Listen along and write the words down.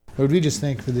Lord, we just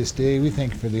thank you for this day. We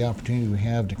thank you for the opportunity we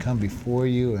have to come before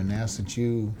you and ask that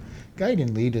you guide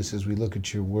and lead us as we look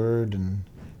at your word and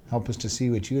help us to see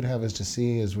what you would have us to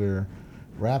see as we're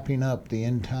wrapping up the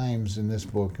end times in this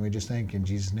book. And we just thank you in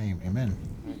Jesus' name. Amen.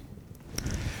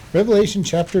 Revelation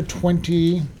chapter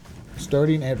 20,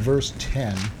 starting at verse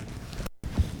 10.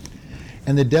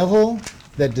 And the devil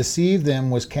that deceived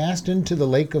them was cast into the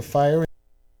lake of fire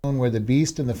where the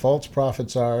beast and the false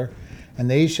prophets are, and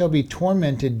they shall be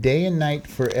tormented day and night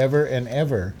forever and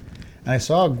ever. And I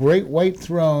saw a great white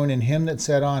throne, and him that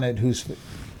sat on it, whose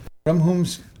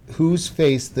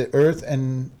face the earth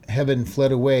and heaven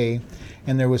fled away,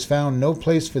 and there was found no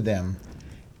place for them.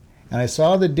 And I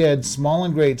saw the dead, small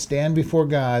and great, stand before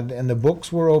God, and the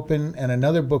books were open, and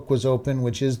another book was open,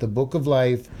 which is the book of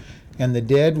life. And the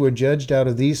dead were judged out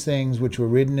of these things which were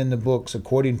written in the books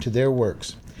according to their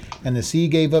works. And the sea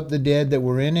gave up the dead that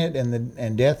were in it,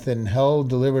 and death and hell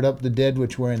delivered up the dead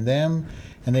which were in them,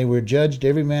 and they were judged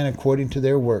every man according to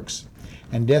their works.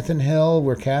 And death and hell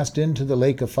were cast into the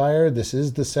lake of fire. This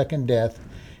is the second death.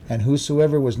 And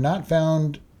whosoever was not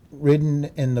found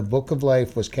written in the book of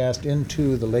life was cast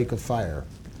into the lake of fire.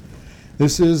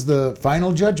 This is the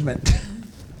final judgment.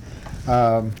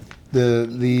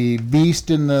 The beast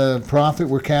and the prophet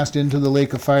were cast into the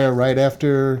lake of fire right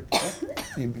after,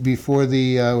 before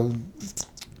the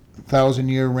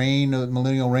 1,000-year reign,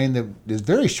 millennial reign that is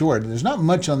very short. There's not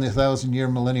much on the 1,000-year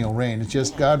millennial reign. It's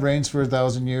just God reigns for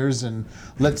 1,000 years and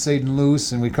lets Satan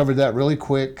loose, and we covered that really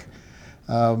quick.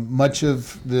 Much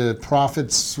of the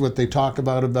prophets, what they talk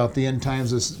about the end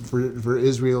times is for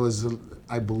Israel is,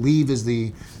 I believe, is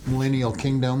the millennial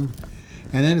kingdom.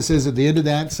 And then it says at the end of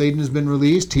that, Satan has been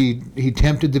released. He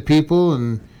tempted the people,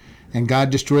 and God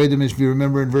destroyed them. If you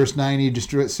remember in verse 9, he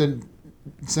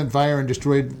sent fire and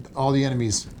destroyed all the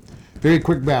enemies. Very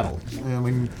quick battle.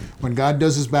 And when God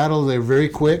does his battle, they're very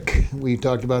quick. We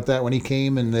talked about that when he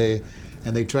came and they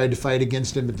tried to fight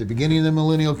against him at the beginning of the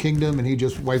millennial kingdom, and he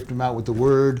just wiped them out with the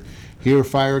word. Here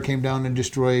fire came down and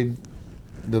destroyed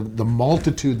the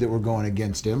multitude that were going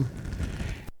against him.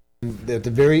 And at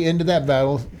the very end of that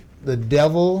battle, the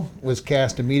devil was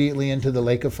cast immediately into the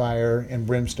lake of fire and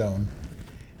brimstone.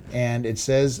 And it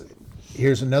says,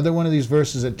 here's another one of these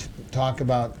verses that talk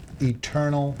about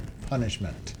eternal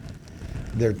punishment.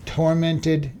 They're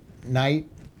tormented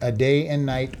a day and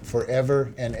night,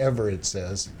 forever and ever, it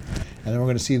says. And then we're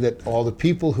going to see that all the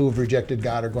people who have rejected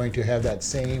God are going to have that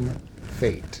same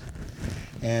fate.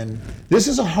 And this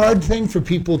is a hard thing for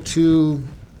people to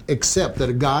accept, that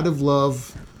a God of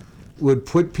love would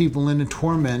put people in a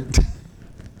torment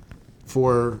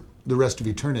for the rest of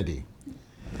eternity.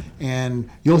 And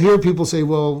you'll hear people say,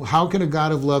 well, how can a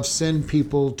God of love send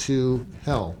people to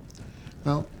hell?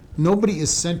 Well, nobody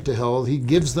is sent to hell. He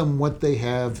gives them what they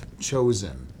have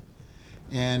chosen.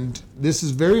 And this is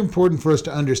very important for us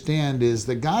to understand, is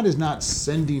that God is not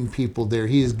sending people there.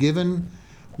 He has given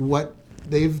what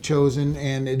they've chosen,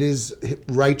 and it is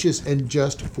righteous and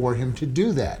just for him to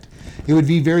do that. It would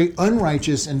be very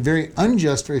unrighteous and very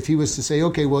unjust if he was to say,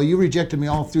 okay, well, you rejected me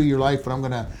all through your life, but I'm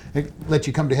going to let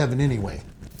you come to heaven anyway.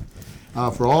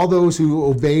 For all those who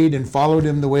obeyed and followed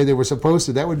him the way they were supposed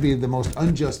to, that would be the most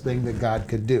unjust thing that God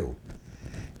could do.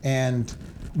 And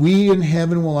we in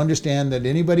heaven will understand that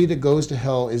anybody that goes to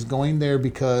hell is going there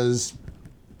because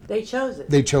they chose it.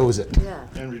 They chose it. Yeah.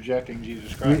 And rejecting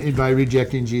Jesus Christ. By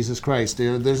rejecting Jesus Christ.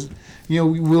 There's,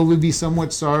 will we be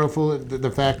somewhat sorrowful at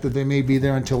the fact that they may be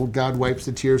there until God wipes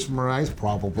the tears from our eyes?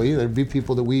 Probably. There'd be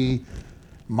people that we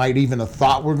might even have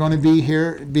thought were going to be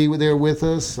there with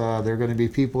us. There are going to be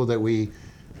people that we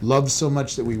love so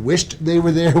much that we wished they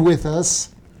were there with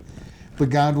us. But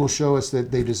God will show us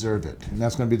that they deserve it. And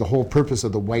that's going to be the whole purpose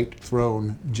of the white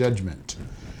throne judgment.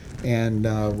 And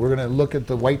we're going to look at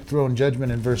the white throne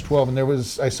judgment in verse 12. And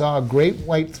I saw a great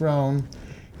white throne,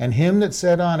 and him that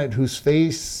sat on it, whose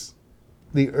face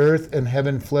the earth and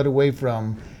heaven fled away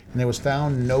from, and there was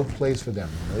found no place for them.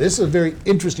 Now, this is a very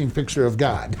interesting picture of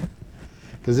God,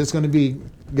 because it's going to be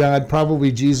God,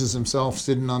 probably Jesus himself,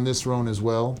 sitting on this throne as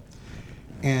well.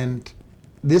 And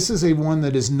this is a one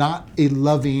that is not a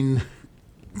loving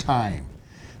time.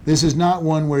 This is not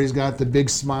one where he's got the big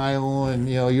smile and,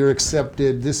 you're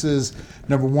accepted. This is,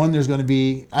 number one, there's going to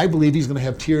be, I believe he's going to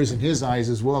have tears in his eyes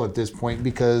as well at this point,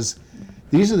 because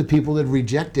these are the people that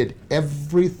rejected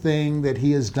everything that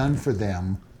he has done for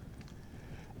them.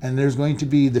 And there's going to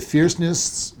be the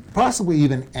fierceness, possibly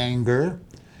even anger,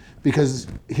 because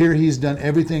here he's done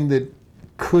everything that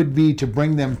could be to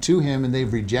bring them to him, and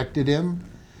they've rejected him.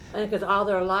 And because all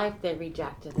their life they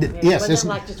rejected him. Yes, it wasn't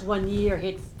like just 1 year,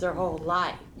 it's their whole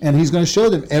life. And he's going to show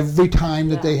them every time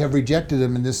that they have rejected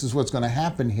him, and this is what's going to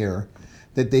happen here,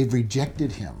 that they've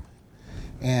rejected him.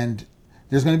 And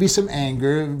there's going to be some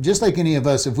anger, just like any of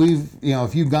us. If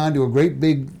if you've gone to a great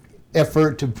big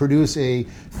effort to produce a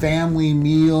family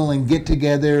meal and get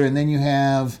together, and then you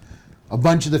have a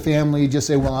bunch of the family just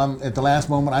say, well, I'm at the last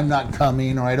moment, I'm not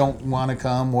coming, or I don't want to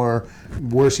come, or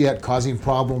worse yet, causing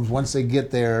problems once they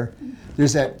get there.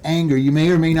 There's that anger. You may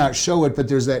or may not show it, but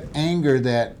there's that anger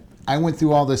that I went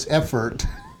through all this effort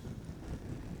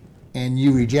and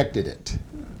you rejected it.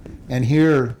 And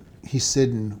here he's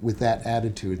sitting with that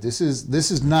attitude. This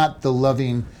is not the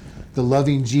loving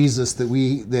Jesus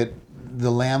that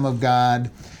the Lamb of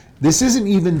God. This isn't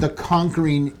even the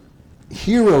conquering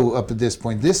hero up at this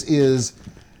point. This is,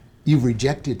 you've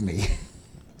rejected me.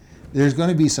 There's going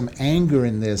to be some anger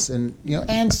in this,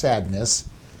 and sadness,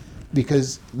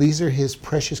 because these are his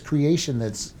precious creation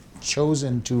that's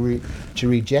chosen to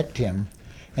reject him,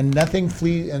 and nothing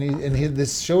flees.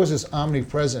 This shows us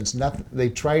omnipresence. They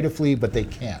try to flee, but they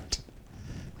can't.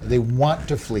 They want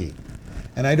to flee.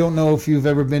 And I don't know if you've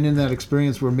ever been in that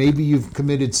experience where maybe you've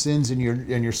committed sins and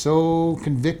you're so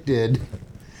convicted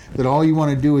that all you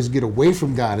want to do is get away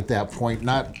from God at that point,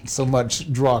 not so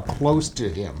much draw close to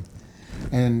him.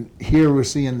 And here we're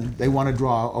seeing they want to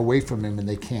draw away from him and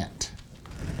they can't.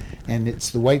 And it's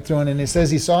the white throne, and it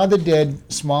says, he saw the dead,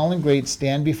 small and great,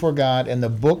 stand before God, and the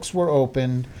books were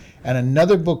opened, and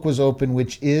another book was opened,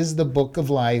 which is the book of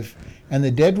life. And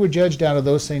the dead were judged out of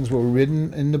those things that were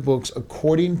written in the books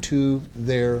according to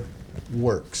their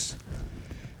works.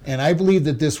 And I believe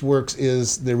that this works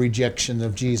is the rejection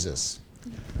of Jesus.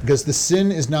 Because the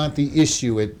sin is not the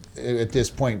issue at this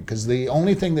point. Because the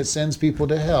only thing that sends people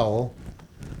to hell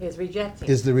is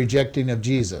the rejecting of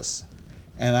Jesus.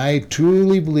 And I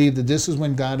truly believe that this is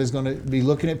when God is going to be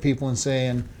looking at people and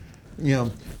saying,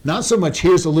 not so much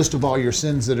here's a list of all your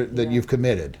sins that you've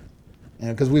committed.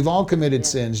 Because we've all committed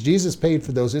sins. Jesus paid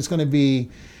for those. It's going to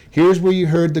be, here's where you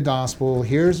heard the gospel,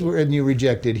 here's where and you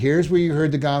rejected, here's where you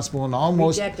heard the gospel and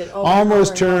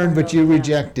almost turned, but you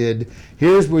rejected.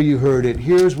 Here's where you heard it,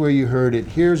 here's where you heard it,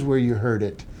 here's where you heard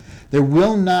it. There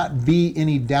will not be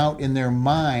any doubt in their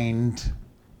mind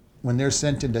when they're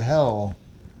sent into hell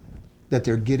that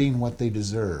they're getting what they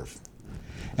deserve.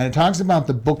 And it talks about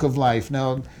the book of life.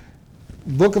 Now,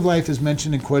 book of life is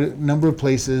mentioned in quite a number of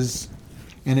places.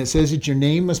 And it says that your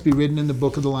name must be written in the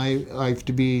book of the life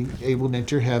to be able to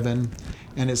enter heaven.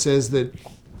 And it says that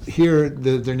here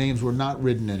their names were not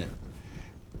written in it.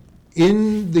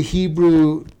 In the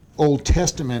Hebrew Old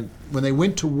Testament, when they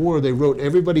went to war, they wrote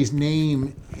everybody's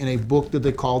name in a book that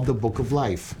they called the book of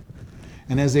life.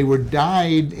 And as they were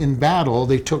died in battle,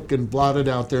 they took and blotted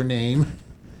out their name,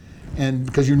 and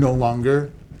because you're no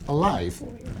longer alive.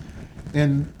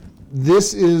 And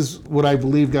this is what I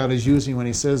believe God is using when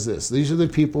he says this. These are the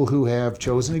people who have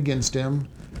chosen against him,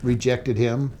 rejected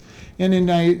him. And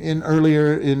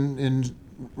earlier in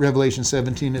Revelation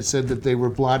 17, it said that they were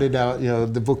blotted out,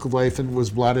 the book of life was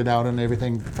blotted out and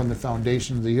everything from the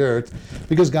foundation of the earth,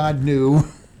 because God knew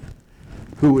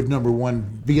who would, number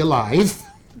one, be alive,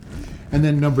 and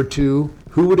then number two,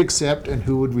 who would accept and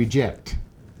who would reject.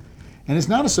 And it's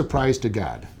not a surprise to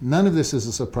God. None of this is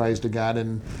a surprise to God.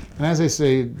 And as I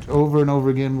say over and over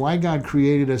again, why God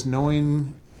created us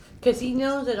knowing... Because he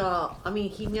knows it all. I mean,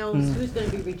 he knows who's going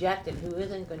to be rejected, who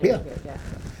isn't going to be rejected.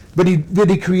 But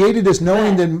he created us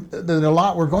knowing that a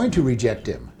lot were going to reject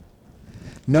him.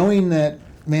 Knowing that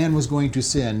man was going to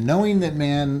sin. Knowing that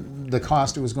man, the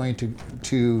cost it was going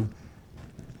to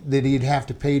that he'd have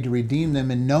to pay to redeem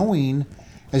them. And knowing...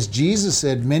 As Jesus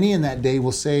said, many in that day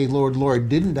will say, Lord, Lord,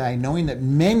 didn't I? Knowing that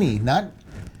many, not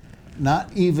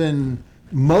even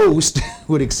most,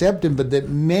 would accept him, but that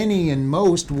many and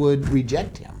most would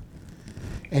reject him.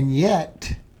 And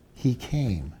yet, he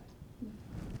came.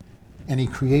 And he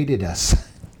created us.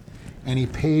 And he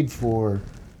paid for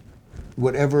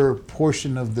whatever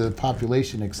portion of the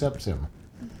population accepts him.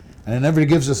 And it never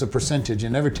gives us a percentage. It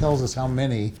never tells us how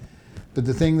many. But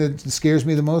the thing that scares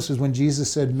me the most is when Jesus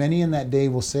said, many in that day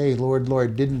will say, Lord,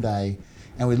 Lord, didn't I?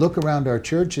 And we look around our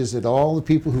churches at all the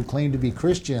people who claim to be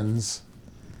Christians,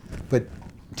 but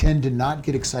tend to not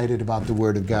get excited about the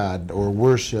Word of God or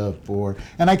worship.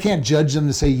 And I can't judge them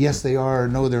to say, yes, they are, or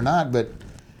no, they're not. But,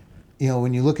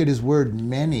 when you look at his Word,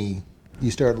 many, you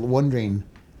start wondering,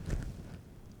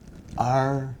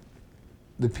 are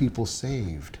the people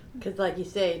saved? Because like you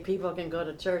say, people can go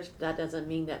to church, that doesn't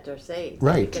mean that they're saved.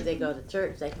 Right. Because they go to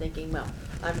church, they're thinking, well,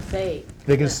 I'm saved.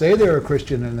 They can say they're a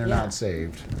Christian and they're not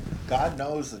saved. God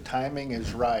knows the timing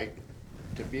is right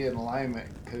to be in alignment,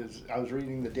 because I was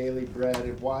reading the Daily Bread,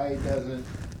 and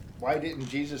why didn't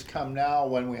Jesus come now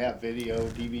when we have video,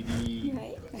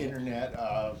 DVD, internet,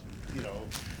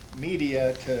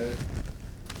 media to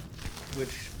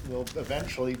which will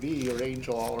eventually be your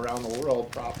angel all around the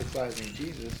world prophesizing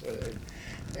Jesus.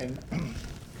 And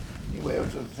anyway, it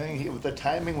was the thing. The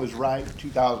timing was right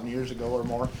 2,000 years ago or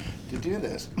more to do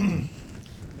this. It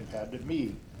had to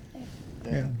be.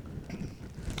 Then,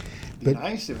 be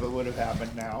nice if it would have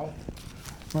happened now.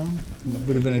 Well, it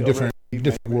would have been a different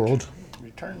world.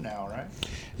 Return now, right?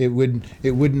 It wouldn't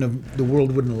have, the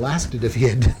world wouldn't have lasted if he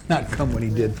had not come when he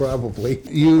did, probably.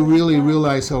 You really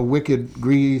realize how wicked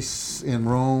Greece and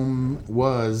Rome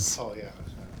was. Oh, yeah.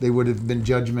 They would have been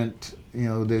judgment,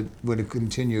 that would have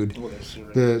continued.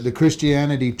 The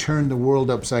Christianity turned the world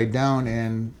upside down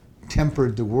and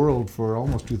tempered the world for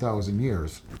almost 2,000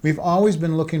 years. We've always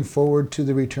been looking forward to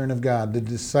the return of God. The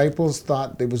disciples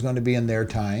thought it was going to be in their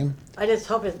time. I just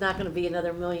hope it's not going to be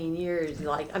another million years.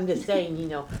 Like, I'm just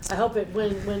saying, I hope it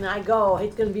when I go,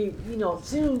 it's going to be,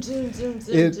 soon.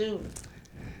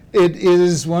 It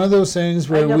is one of those things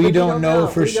where we don't know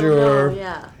for sure.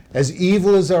 Yeah. As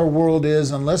evil as our world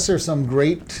is, unless there's some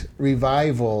great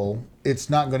revival, it's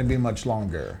not going to be much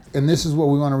longer. And this is what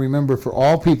we want to remember for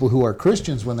all people who are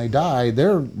Christians when they die.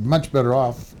 They're much better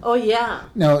off. Oh, yeah.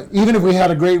 Now, even if we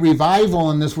had a great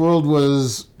revival and this world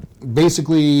was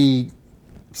basically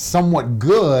somewhat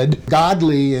good,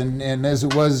 godly, and as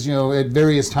it was, at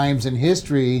various times in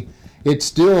history, it's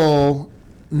still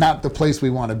not the place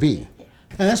we want to be.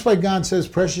 And that's why God says,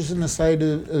 "Precious in His sight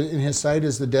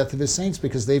is the death of His saints,"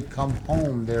 because they've come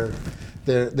home.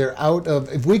 They're out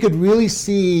of. If we could really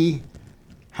see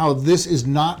how this is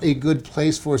not a good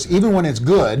place for us, even when it's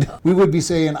good, we would be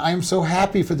saying, "I'm so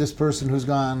happy for this person who's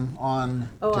gone on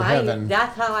to heaven."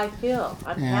 That's how I feel.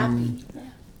 I'm happy.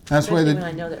 That's Especially why when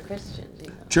I know they're Christians.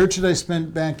 Church that I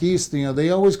spent back east, they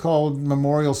always called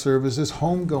memorial services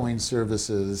homegoing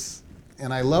services,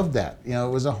 and I loved that. It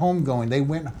was a homegoing. They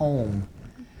went home,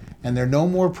 and there are no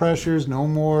more pressures, no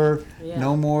more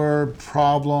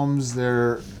problems.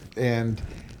 And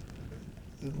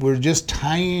we're just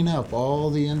tying up all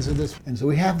the ends of this. And so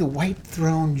we have the white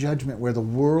throne judgment where the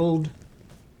world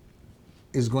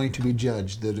is going to be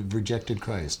judged that have rejected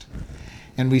Christ.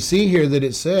 And we see here that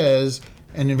it says,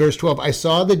 and in verse 12, "I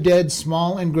saw the dead,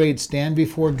 small and great, stand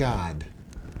before God."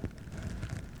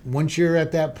 Once you're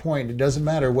at that point, it doesn't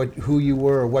matter who you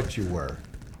were or what you were.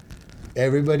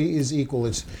 Everybody is equal.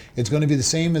 It's going to be the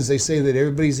same as they say that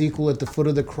everybody's equal at the foot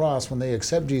of the cross when they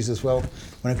accept Jesus. Well,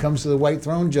 when it comes to the white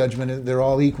throne judgment, they're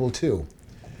all equal too.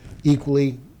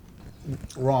 Equally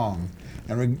wrong.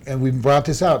 And we brought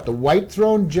this out. The white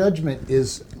throne judgment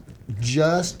is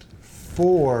just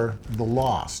for the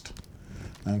lost.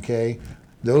 Okay?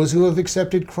 Those who have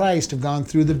accepted Christ have gone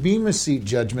through the Bema Seat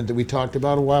judgment that we talked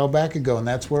about a while back ago, and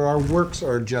that's where our works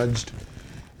are judged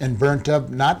and burnt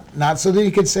up, not so that you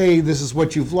could say this is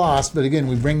what you've lost, but again,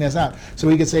 we bring this out. So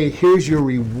we could say, here's your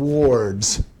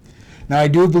rewards. Now, I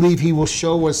do believe He will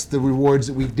show us the rewards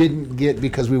that we didn't get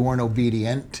because we weren't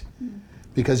obedient,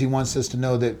 because He wants us to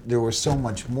know that there was so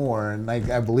much more. And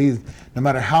I believe no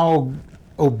matter how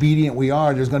obedient we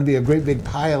are, there's going to be a great big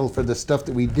pile for the stuff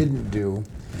that we didn't do,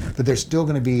 but there's still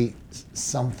going to be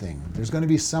something. There's going to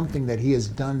be something that He has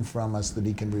done from us that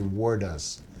He can reward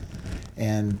us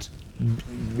and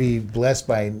be blessed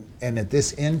by. And at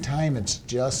this end time, it's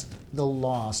just the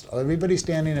lost. Everybody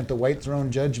standing at the white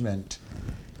throne judgment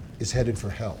is headed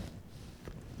for hell.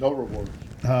 No rewards.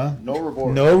 Huh? No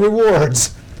rewards. No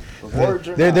rewards. Rewards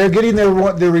are They're getting their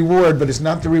reward, but it's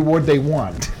not the reward they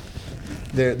want.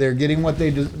 They're getting what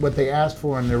they asked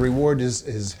for, and their reward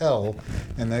is hell.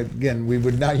 And again, we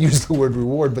would not use the word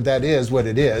reward, but that is what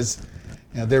it is.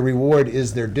 Their reward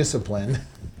is their discipline,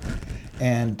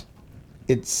 and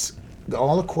it's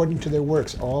all according to their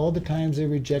works. All the times they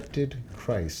rejected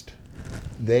Christ,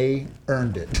 they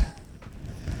earned it.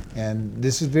 And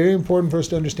this is very important for us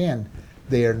to understand.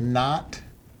 They are not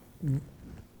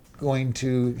going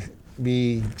to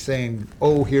be saying,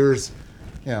 "Oh, here's,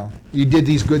 you did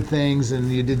these good things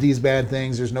and you did these bad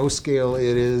things." There's no scale.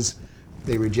 It is,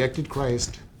 they rejected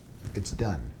Christ. It's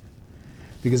done.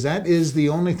 Because that is the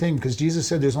only thing, because Jesus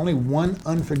said there's only one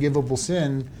unforgivable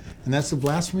sin, and that's the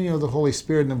blasphemy of the Holy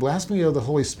Spirit. And the blasphemy of the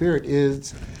Holy Spirit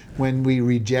is when we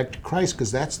reject Christ,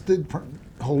 because that's the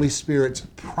Holy Spirit's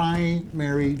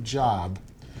primary job,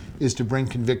 is to bring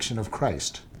conviction of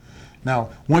Christ. Now,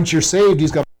 once you're saved,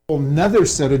 He's got a whole nother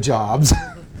set of jobs,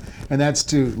 and that's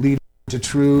to lead to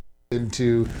truth and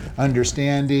to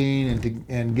understanding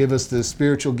and give us the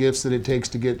spiritual gifts that it takes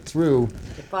to get through.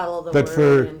 To follow the but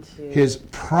word. For His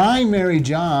primary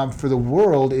job for the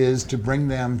world is to bring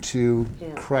them to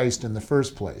Christ in the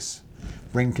first place.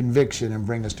 Bring conviction and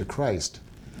bring us to Christ.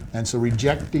 And so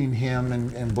rejecting Him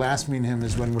and blaspheming Him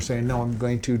is when we're saying, no, I'm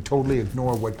going to totally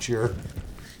ignore what you're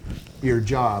your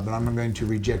job, and I'm going to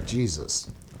reject Jesus.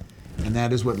 And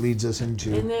that is what leads us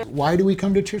into, And there- why do we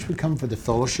come to church? We come for the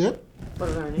fellowship. For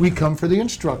learning. We come for the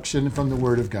instruction from the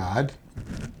Word of God.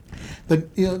 But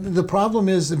you know, the problem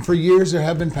is, and for years there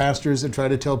have been pastors that try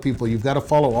to tell people, you've got to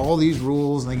follow all these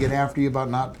rules, and they get after you about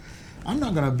not. I'm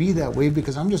not going to be that way,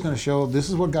 because I'm just going to show this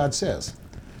is what God says.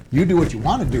 You do what you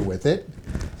want to do with it.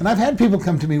 And I've had people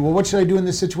come to me, well, what should I do in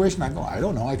this situation? I go, I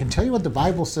don't know. I can tell you what the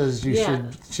Bible says you Yeah.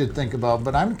 should think about,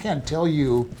 but I can't tell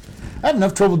you. I have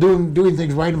enough trouble doing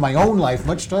things right in my own life,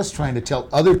 much less trying to tell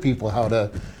other people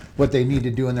what they need to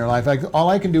do in their life. All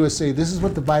I can do is say, this is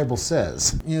what the Bible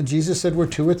says. You know, Jesus said, where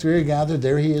two or three are gathered,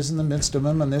 there he is in the midst of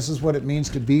them, and this is what it means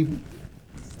to be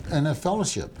in a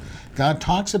fellowship. God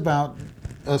talks about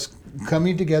us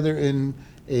coming together in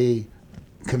a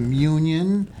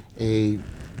communion, a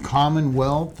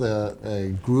commonwealth,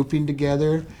 a grouping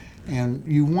together, and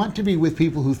you want to be with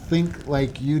people who think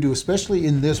like you do, especially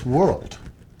in this world.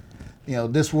 You know,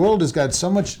 this world has got so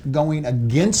much going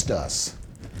against us.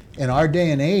 In our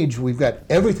day and age, we've got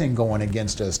everything going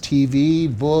against us. TV,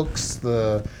 books,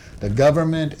 the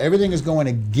government, everything is going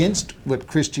against what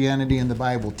Christianity and the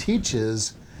Bible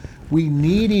teaches. We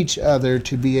need each other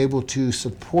to be able to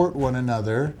support one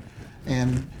another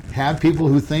and have people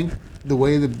who think the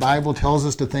way the Bible tells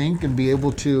us to think, and be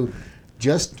able to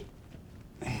just,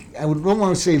 I don't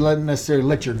want to say necessarily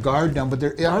let your guard down, but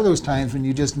there are those times when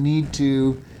you just need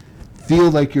to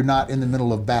feel like you're not in the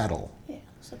middle of battle. Yeah,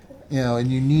 support. You know,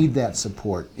 and you need that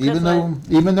support. That's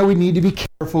Even though we need to be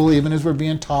careful, even as we're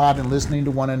being taught and listening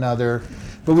to one another,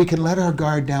 but we can let our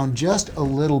guard down just a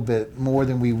little bit more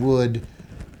than we would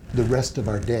the rest of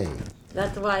our day.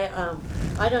 That's why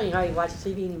I don't even hardly watch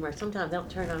TV anymore. Sometimes I don't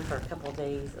turn on for a couple of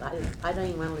days. I don't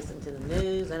even want to listen to the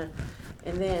news. And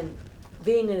then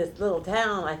being in this little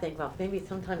town, I think, well, maybe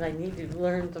sometimes I need to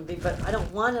learn something, but I don't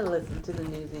want to listen to the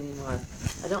news anymore.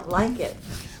 I don't like it.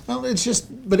 Well, it's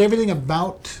just, but everything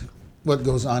about what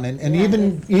goes on, and Yeah,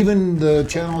 even the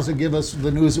channels that give us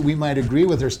the news that we might agree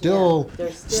with are still, Yeah,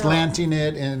 they're still- slanting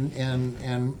it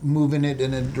and moving it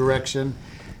in a direction.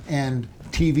 And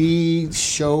TV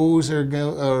shows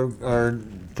are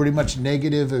pretty much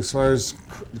negative as far as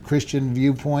Christian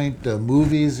viewpoint. The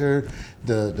movies are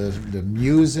the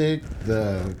music,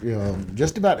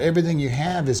 just about everything you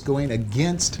have is going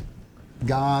against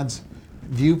God's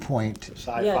viewpoint.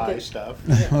 Sci-fi Yeah, 'cause-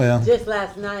 stuff. Well, Just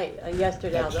last night,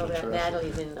 yesterday, I was over at Extraterrestrial.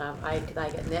 Natalie's, and I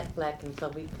got Netflix, and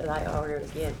so I ordered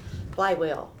again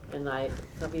Flywheel, and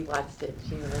so we watched it.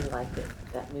 She really liked it,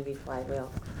 that movie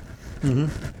Flywheel.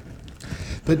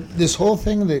 but this whole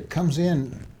thing that comes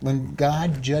in when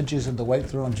God judges in the white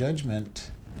throne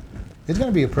judgment, it's going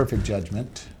to be a perfect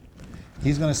judgment.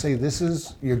 He's going to say,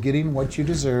 you're getting what you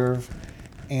deserve.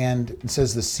 And it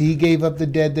says the sea gave up the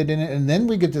dead that in it. And then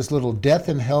we get this little death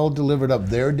and hell delivered up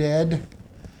their dead.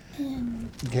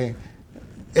 Okay.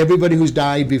 Everybody who's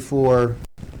died before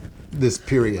this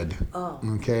period. Oh.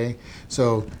 Okay.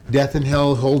 So death and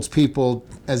hell holds people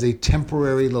as a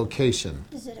temporary location.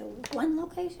 Is it a one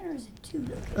location or is it two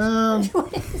Um, locations?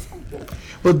 What is it?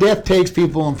 Well, death takes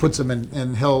people and puts them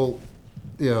in hell.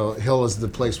 You know, hell is the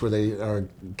place where they are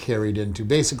carried into.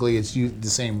 Basically, it's the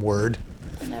same word.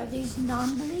 And are these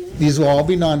non-believers? These will all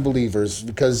be non-believers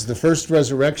because the first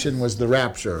resurrection was the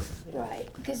rapture. Right,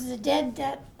 because the dead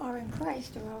that are in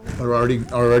Christ are already.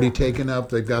 Are already taken up.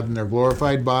 They've gotten their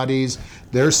glorified bodies.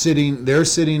 They're sitting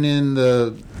in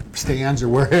the stands or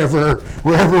wherever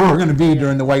we're going to be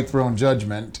during the white throne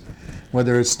judgment,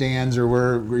 whether it stands or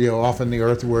we're off on the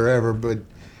earth or wherever.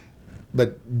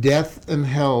 But death and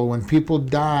hell, when people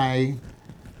die,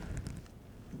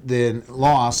 then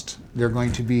lost, they're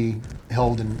going to be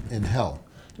held in hell.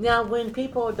 Now, when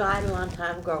people died a long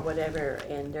time ago or whatever,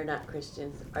 and they're not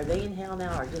Christians, are they in hell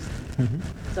now, or just,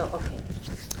 so, okay.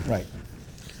 Right.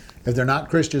 If they're not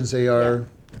Christians, they are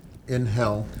in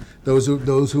hell. Those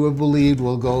who have believed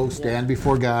will go stand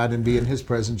before God and be in His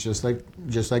presence, just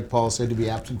like Paul said, to be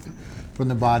absent from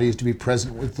the body is to be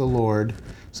present with the Lord.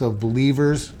 So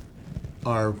believers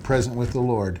are present with the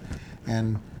Lord.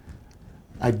 And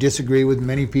I disagree with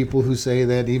many people who say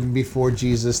that even before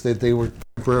Jesus that they were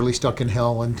temporarily stuck in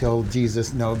hell until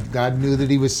Jesus. No, God knew that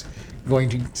He was going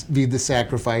to be the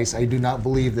sacrifice. I do not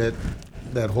believe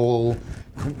that whole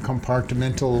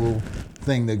compartmental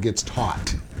thing that gets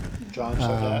taught. John said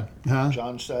that. huh?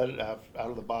 John said, out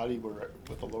of the body, we're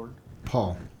with the Lord.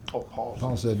 Paul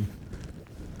Paul. said,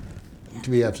 to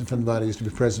be absent from the body is to be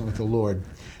present with the Lord.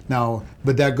 Now,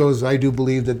 but that goes, I do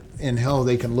believe that in hell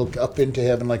they can look up into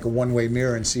heaven like a one-way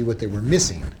mirror and see what they were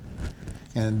missing.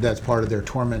 And that's part of their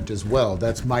torment as well.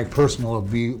 That's my personal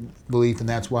belief, and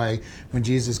that's why when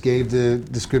Jesus gave the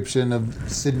description of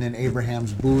sitting in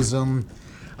Abraham's bosom,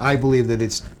 I believe that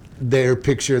it's their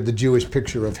picture, the Jewish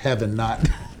picture of heaven, not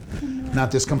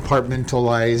this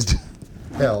compartmentalized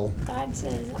hell. God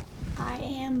says, I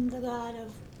am the God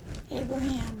of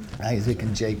Abraham. Isaac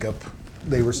and Jacob,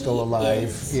 they were still alive.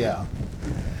 Yes. Yeah.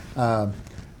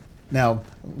 Now,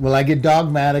 will I get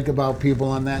dogmatic about people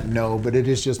on that? No, but it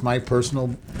is just my personal,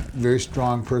 very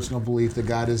strong personal belief that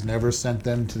God has never sent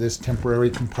them to this temporary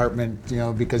compartment,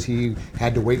 because he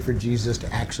had to wait for Jesus to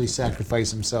actually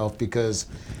sacrifice himself, because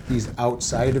he's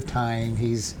outside of time.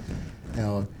 He's,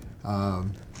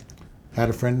 had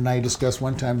a friend and I discuss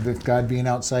one time, with God being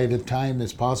outside of time,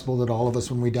 it's possible that all of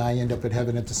us, when we die, end up at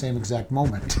heaven at the same exact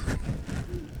moment,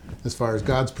 as far as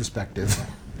God's perspective.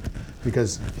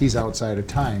 Because he's outside of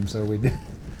time, so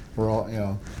we're all,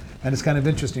 and it's kind of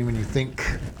interesting when you think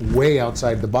way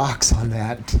outside the box on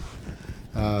that.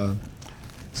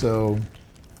 So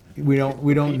we don't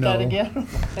know. That again?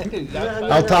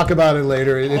 I'll talk about it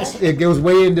later. It goes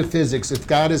way into physics. If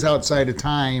God is outside of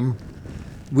time,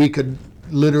 we could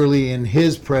literally, in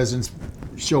his presence,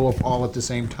 show up all at the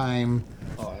same time.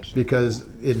 Oh, I see. Because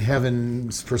in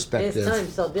heaven's perspective, His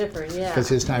time's so different, yeah. because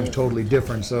his time's totally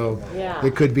different. So Yeah.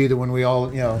 it could be that when we all,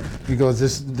 he goes,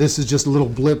 this is just a little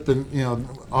blip, and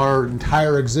our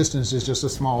entire existence is just a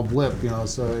small blip,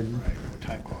 so Right,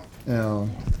 time clock.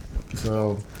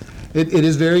 so it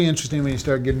is very interesting when you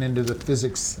start getting into the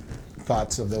physics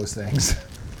thoughts of those things.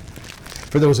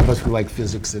 For those of us who like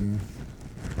physics and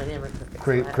I never took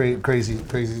it.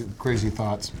 crazy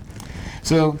thoughts.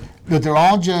 So that they're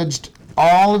all judged.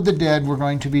 All of the dead were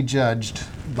going to be judged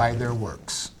by their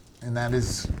works. And that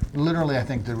is literally, I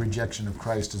think, the rejection of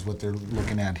Christ is what they're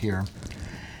looking at here.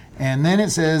 And then it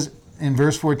says in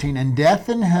verse 14, and death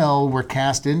and hell were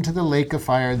cast into the lake of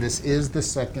fire. This is the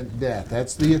second death.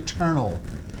 That's the eternal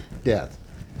death.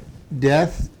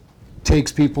 Death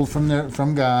takes people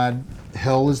from God.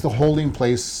 Hell is the holding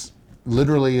place.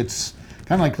 Literally, it's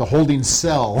kind of like the holding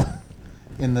cell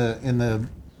in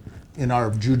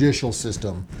our judicial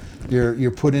system.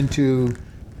 You're put into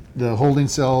the holding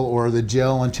cell or the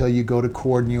jail until you go to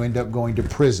court and you end up going to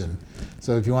prison.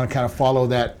 So if you want to kind of follow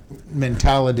that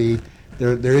mentality,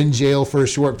 they're in jail for a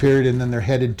short period and then they're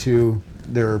headed to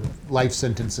their life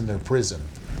sentence in their prison.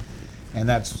 And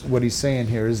that's what he's saying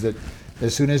here, is that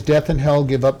as soon as death and hell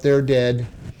give up their dead,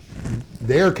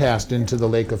 they're cast into the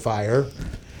lake of fire.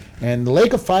 And the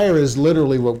lake of fire is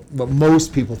literally what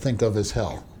most people think of as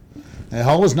hell. And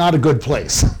hell is not a good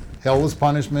place. Hell was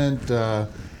punishment. The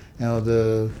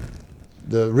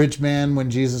rich man, when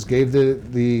Jesus gave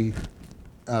the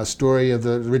story of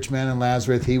the rich man and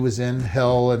Lazarus, he was in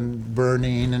hell and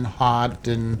burning and hot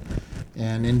and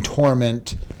in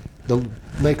torment. The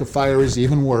lake of fire is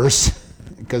even worse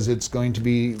because it's going to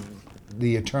be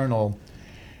the eternal.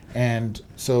 And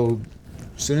so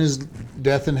as soon as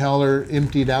death and hell are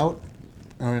emptied out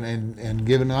and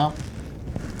given up,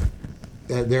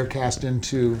 they're cast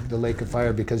into the lake of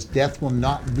fire, because death will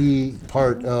not be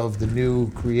part of the new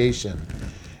creation.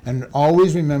 And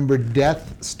always remember,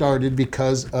 death started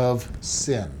because of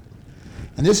sin.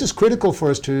 And this is critical for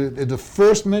us the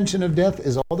first mention of death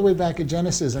is all the way back at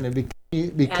Genesis, and it became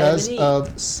because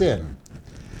of sin.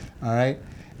 All right?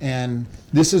 And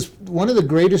this is one of the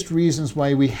greatest reasons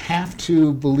why we have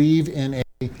to believe in a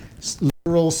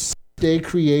literal day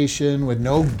creation with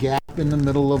no gap in the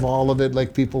middle of all of it,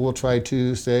 like people will try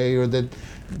to say, or that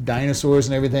dinosaurs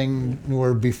and everything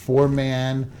were before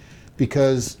man,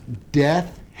 because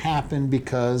death happened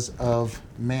because of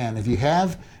man. If you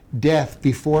have death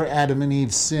before Adam and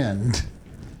Eve sinned,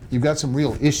 you've got some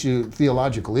real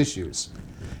theological issues,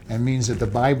 and means that the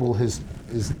Bible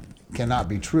cannot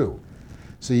be true.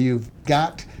 So you've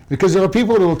got, because there are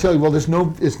people that will tell you, well, it's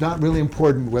not really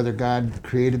important whether God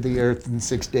created the earth in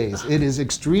 6 days. It is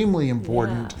extremely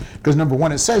important, because number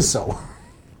one, it says so.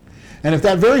 And if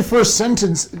that very first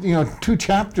sentence, 2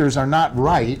 chapters are not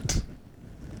right,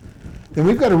 then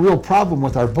we've got a real problem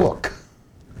with our book.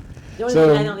 The only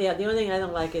thing I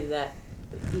don't like is that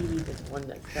Eve is the one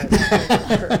that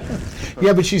started.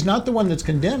 Yeah, but she's not the one that's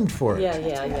condemned for it.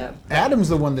 Yeah. Adam's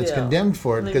the one that's Yeah. condemned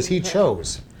for it because he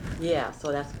chose. Yeah,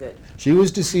 so that's good. She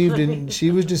was deceived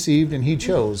and he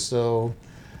chose. So,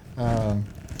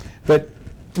 but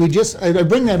I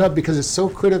bring that up because it's so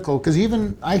critical. Because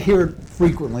even I hear it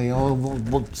frequently. Oh,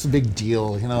 what's the big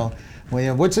deal?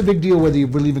 Well, what's the big deal whether you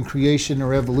believe in creation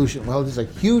or evolution? Well, there's a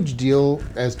huge deal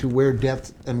as to where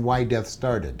death and why death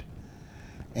started.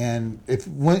 And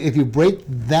if you break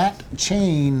that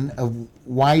chain of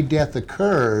why death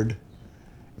occurred,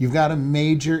 you've got a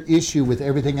major issue with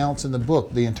everything else in the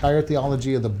book. The entire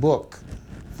theology of the book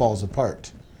falls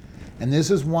apart. And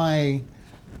this is why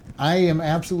I am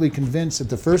absolutely convinced that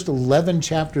the first 11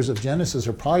 chapters of Genesis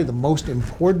are probably the most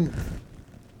important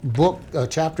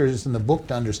chapters in the book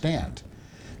to understand,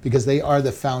 because they are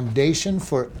the foundation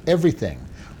for everything.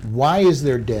 Why is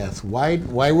there death? Why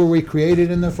were we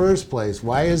created in the first place?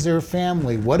 Why is there a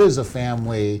family? What is a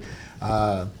family?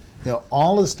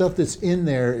 All the stuff that's in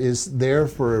there is there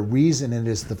for a reason, and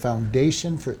is the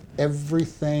foundation for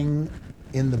everything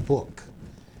in the book.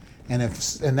 And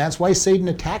that's why Satan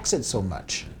attacks it so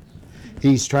much.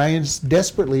 He's trying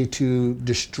desperately to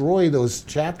destroy those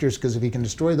chapters, because if he can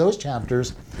destroy those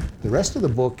chapters, the rest of the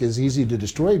book is easy to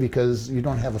destroy because you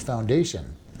don't have a foundation.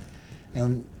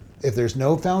 And if there's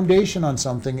no foundation on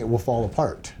something, it will fall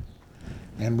apart.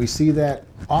 And we see that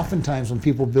oftentimes when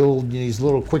people build these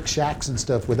little quick shacks and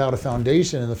stuff without a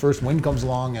foundation, and the first wind comes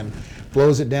along and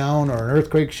blows it down, or an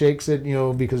earthquake shakes it,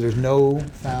 because there's no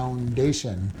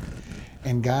foundation.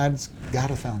 And God's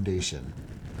got a foundation.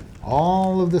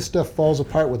 All of this stuff falls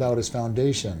apart without his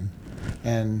foundation.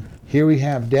 And here we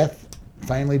have death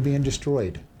finally being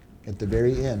destroyed at the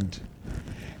very end.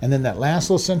 And then that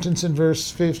last little sentence in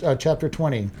chapter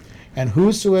 20. And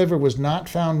whosoever was not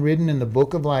found written in the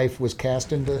book of life was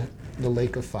cast into the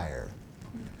lake of fire.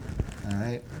 All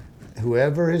right?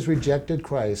 Whoever has rejected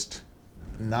Christ,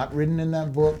 not written in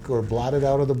that book or blotted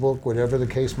out of the book, whatever the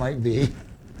case might be,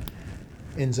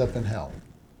 ends up in hell.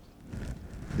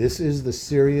 This is the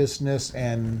seriousness,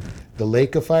 and the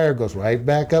lake of fire goes right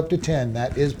back up to 10.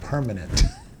 That is permanent.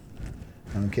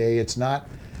 Okay, it's not,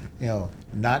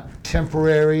 not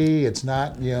temporary. It's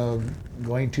not,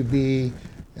 going to be,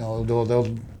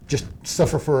 they'll just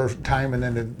suffer for a time and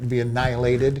then it'll be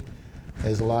annihilated,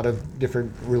 as a lot of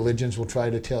different religions will try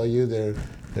to tell you. They're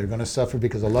going to suffer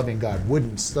because a loving God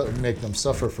wouldn't make them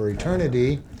suffer for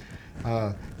eternity.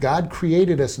 God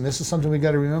created us, and this is something we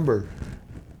got to remember.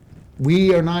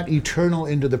 We are not eternal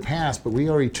into the past, but we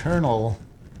are eternal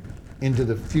into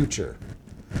the future.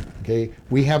 Okay?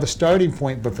 We have a starting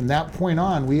point, but from that point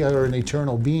on, we are an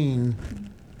eternal being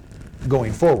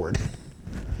going forward.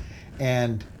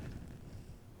 And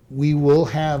we will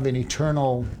have an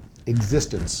eternal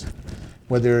existence,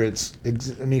 whether it's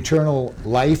an eternal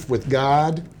life with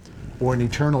God or an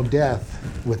eternal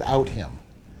death without him.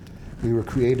 We were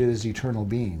created as eternal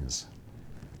beings.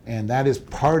 And that is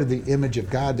part of the image of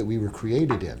God that we were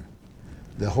created in.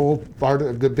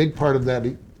 The big part of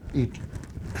that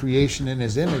creation in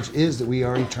his image is that we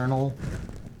are eternal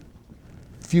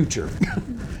future. I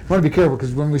want to be careful,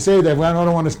 because when we say that, I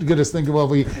don't want to get us thinking, well,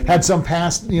 we had some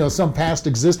past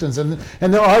existence, and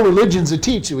there are religions that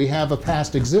teach that we have a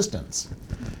past existence.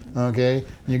 Okay,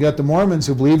 and you got the Mormons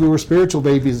who believe we were spiritual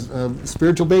babies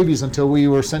until we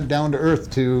were sent down to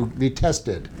earth to be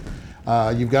tested.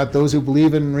 You've got those who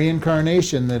believe in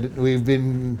reincarnation, that we've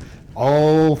been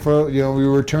we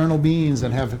were eternal beings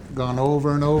and have gone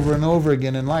over and over and over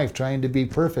again in life trying to be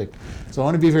perfect. So I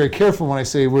want to be very careful when I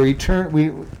say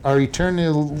our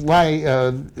eternal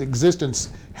existence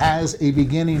has a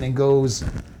beginning and goes,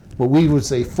 what we would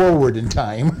say, forward in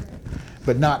time,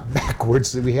 but not backwards,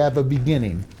 so we have a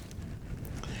beginning.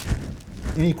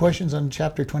 Any questions on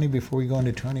chapter 20 before we go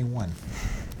into 21?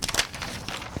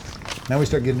 Now we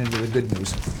start getting into the good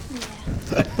news.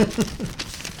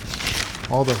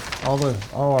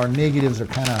 all our negatives are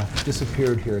kind of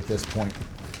disappeared here at this point.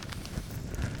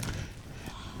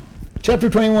 Chapter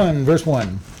 21, verse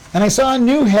 1. And I saw a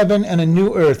new heaven and a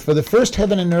new earth, for the first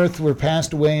heaven and earth were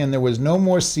passed away, and there was no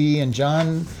more sea. And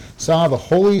John saw the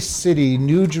holy city,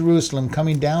 New Jerusalem,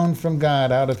 coming down from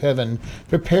God out of heaven,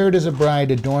 prepared as a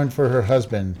bride adorned for her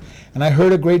husband. And I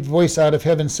heard a great voice out of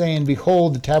heaven saying,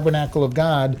 Behold, the tabernacle of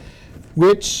God,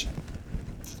 which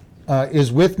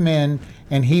is with men,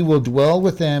 and he will dwell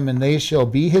with them, and they shall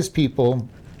be his people,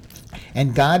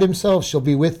 and God himself shall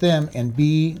be with them and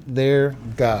be their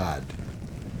God.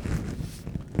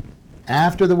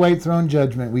 After the white throne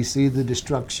judgment, we see the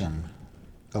destruction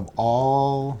of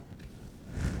all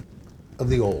of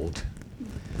the old.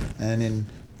 And in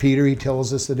Peter, he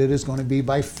tells us that it is going to be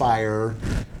by fire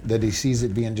that he sees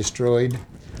it being destroyed.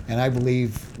 And I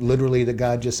believe literally that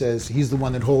God just says he's the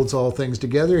one that holds all things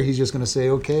together. He's just going to say,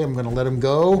 okay, I'm going to let them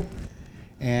go.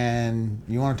 And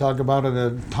you want to talk about an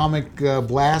atomic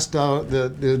blast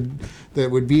that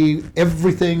would be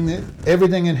everything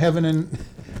in heaven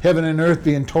and earth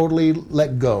being totally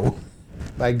let go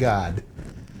by God.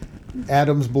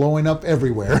 Atoms blowing up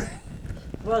everywhere.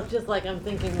 Well, it's just like I'm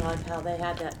thinking was how they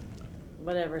had that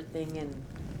whatever thing in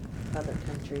other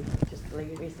countries just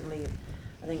recently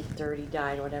I think 30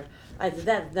 died or whatever. I said,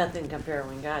 that's nothing compared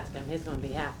when God's coming. He's going to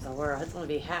be half the world. It's going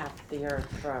to be half the earth,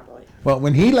 probably. Well,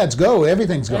 when he lets go,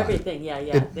 everything's gone. Everything,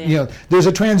 yeah. There's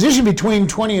a transition between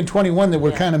 20 and 21 that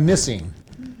we're Yeah. kind of missing.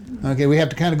 Okay, we have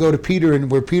to kind of go to Peter, and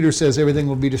where Peter says everything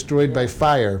will be destroyed by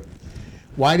fire.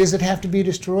 Why does it have to be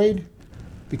destroyed?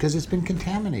 Because it's been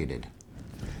contaminated.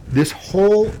 This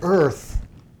whole earth,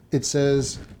 it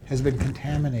says, has been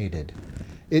contaminated.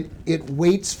 It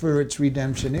waits for its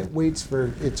redemption. It waits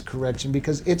for its correction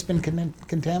because it's been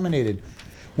contaminated.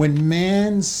 When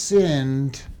man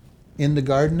sinned in the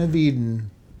Garden of Eden,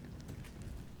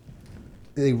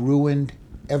 they ruined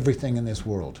everything in this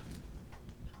world.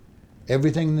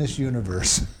 Everything in this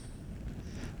universe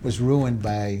was ruined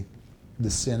by the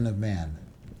sin of man.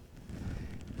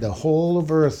 The whole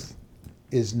of earth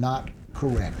is not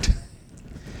correct.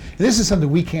 And this is something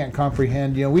we can't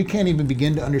comprehend. We can't even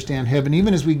begin to understand heaven.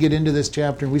 Even as we get into this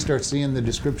chapter and we start seeing the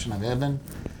description of heaven,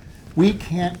 we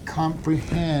can't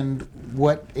comprehend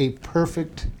what a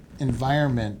perfect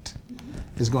environment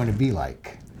is going to be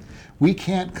like. We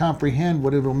can't comprehend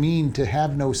what it will mean to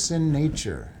have no sin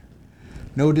nature,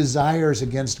 no desires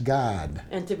against God.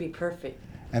 And to be perfect.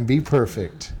 And be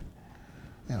perfect.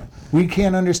 We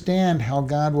can't understand how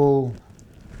God will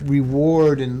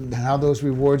reward and how those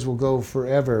rewards will go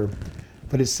forever.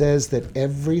 But it says that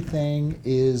everything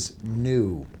is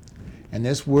new. And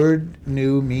this word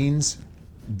new means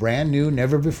brand new,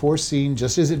 never before seen,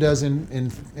 just as it does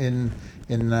in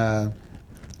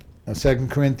 2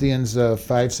 Corinthians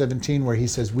 5:17, where he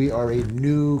says we are a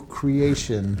new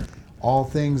creation. All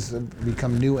things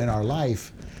become new in our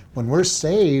life. When we're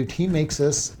saved, he makes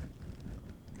us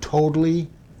totally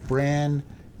brand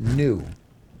new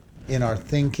in our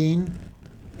thinking,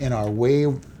 in our way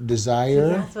of desire.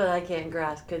 See, that's what I can't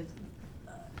grasp, because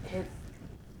it's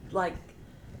like,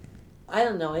 I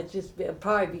don't know, it's just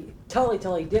probably be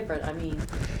totally different. I mean,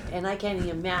 and I can't even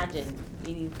imagine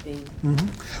anything.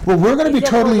 Mm-hmm. Well, we're going to be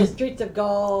Except for totally... the streets of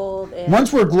gold. And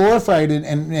once we're glorified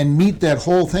and meet that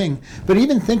whole thing. But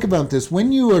even think about this.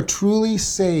 When you are truly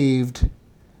saved,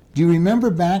 do you remember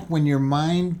back when your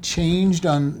mind changed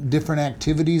on different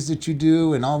activities that you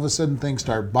do, and all of a sudden things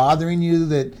start bothering you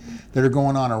that are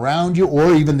going on around you,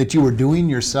 or even that you were doing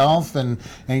yourself, and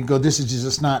you go, this is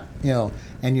just not,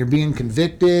 and you're being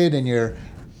convicted, and you're,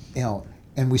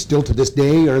 and we still to this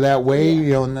day are that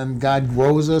way, and then God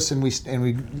grows us, and we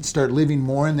start living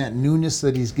more in that newness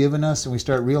that he's given us, and we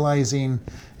start realizing,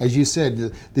 as you said,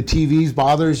 the TVs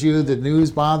bothers you, the news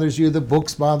bothers you, the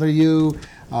books bother you,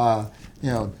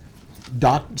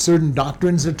 certain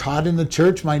doctrines that are taught in the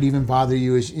church might even bother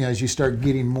you as you start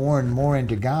getting more and more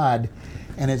into God.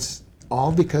 And it's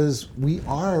all because we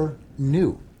are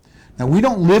new. Now, we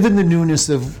don't live in the newness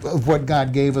of what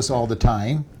God gave us all the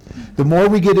time. The more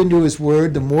we get into his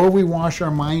word, the more we wash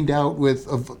our mind out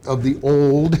of the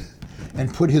old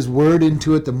and put his word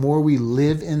into it, the more we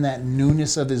live in that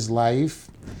newness of his life,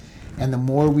 and the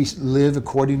more we live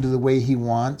according to the way he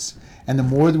wants. And the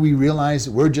more that we realize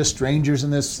that we're just strangers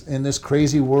in this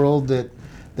crazy world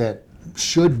that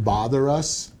should bother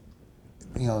us,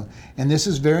 and this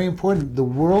is very important. The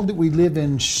world that we live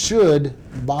in should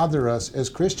bother us as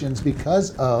Christians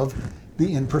because of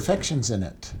the imperfections in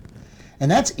it. And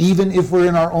that's even if we're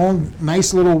in our own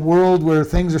nice little world where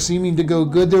things are seeming to go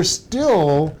good, there's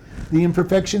still the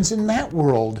imperfections in that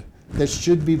world that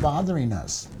should be bothering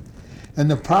us. And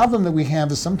the problem that we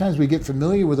have is sometimes we get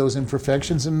familiar with those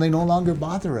imperfections and they no longer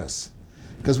bother us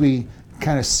because we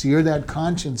kind of sear that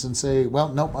conscience and say, well,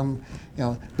 nope,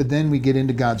 but then we get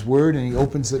into God's word and he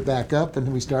opens it back up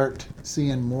and we start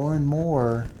seeing more and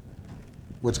more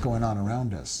what's going on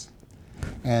around us.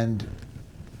 And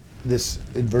this,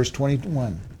 in verse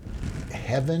 21,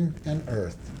 heaven and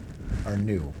earth are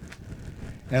new.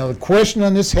 Now the question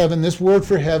on this heaven, this word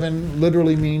for heaven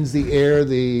literally means the air,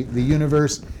 the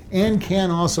universe, and can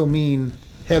also mean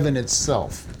heaven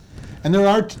itself. And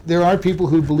there are people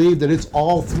who believe that it's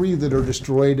all three that are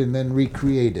destroyed and then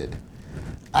recreated.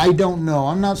 I don't know.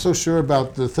 I'm not so sure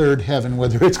about the third heaven,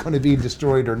 whether it's going to be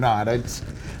destroyed or not.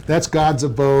 That's God's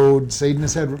abode. Satan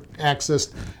has had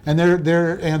access, and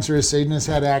their answer is Satan has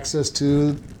had access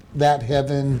to that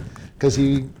heaven because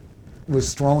he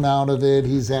was thrown out of it.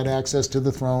 He's had access to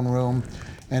the throne room.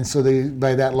 And so they,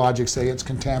 by that logic, say it's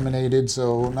contaminated.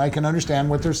 So I can understand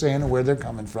what they're saying and where they're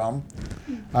coming from.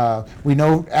 We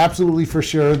know absolutely for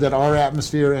sure that our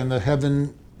atmosphere and the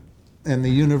heaven and the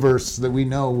universe that we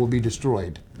know will be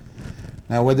destroyed.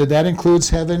 Now, whether that includes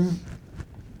heaven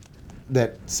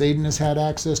that Satan has had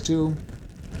access to,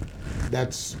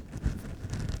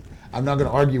 I'm not going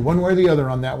to argue one way or the other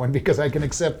on that one because I can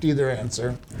accept either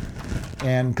answer.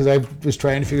 And because I was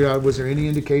trying to figure out, was there any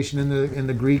indication in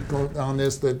the Greek on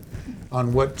this, that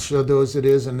on what of those it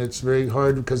is, and it's very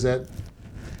hard because that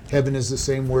heaven is the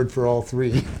same word for all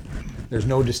three. There's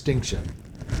no distinction.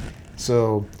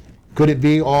 So could it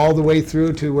be all the way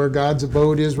through to where God's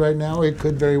abode is right now? It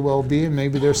could very well be, and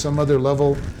maybe there's some other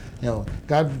level.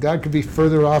 God could be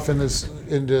further off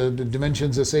into the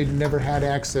dimensions that Satan never had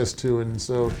access to, and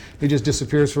so he just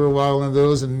disappears for a while in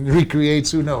those and recreates.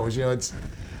 Who knows? It's.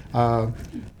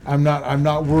 I'm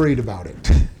not worried about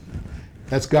it.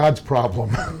 That's God's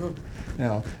problem.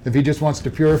 If he just wants to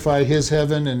purify his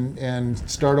heaven and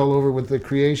start all over with the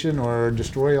creation or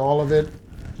destroy all of it,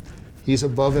 he's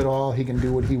above it all. He can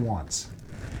do what he wants.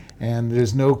 And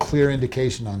there's no clear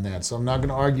indication on that. So I'm not going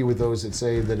to argue with those that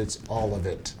say that it's all of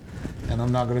it. And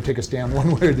I'm not going to take a stand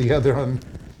one way or the other on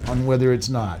whether it's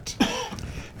not.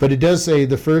 But it does say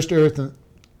the first earth,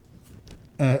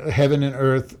 heaven and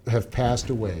earth have passed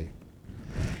away.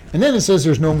 And then it says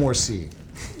there's no more sea.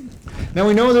 Now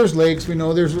we know there's lakes, we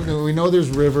know there's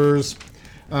rivers.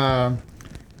 That's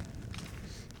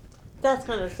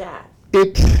kind of sad.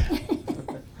 It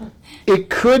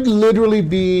could literally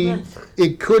be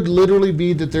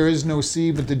that there is no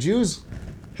sea, but the Jews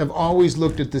have always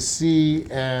looked at the sea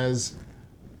as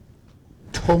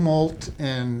tumult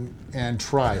and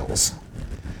trials.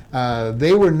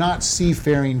 They were not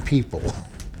seafaring people.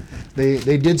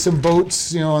 They did some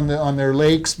boats, on their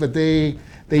lakes, but they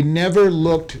never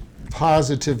looked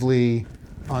positively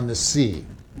on the sea.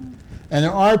 And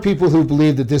there are people who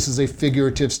believe that this is a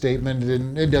figurative statement,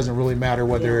 and it doesn't really matter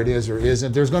whether it is or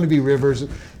isn't. There's going to be rivers,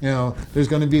 there's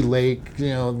going to be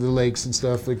the lakes and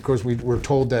stuff. Of course, we're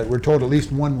told at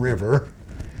least one river.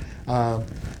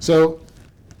 So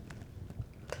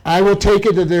I will take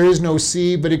it that there is no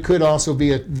sea, but it could also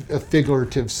be a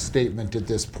figurative statement at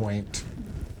this point.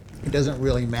 It doesn't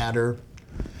really matter.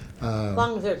 As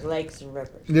long as there's lakes and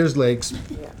rivers. There's lakes.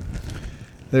 Yeah.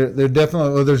 There's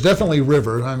definitely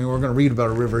river. I mean, we're going to read about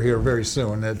a river here very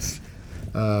soon.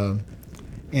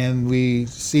 And we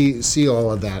see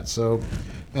all of that. So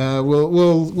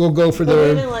we'll go for But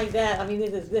even the. like that, I mean,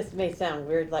 this may sound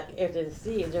weird. Like if there's a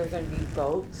sea, is there going to be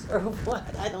boats or what?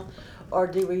 Or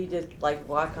do we just like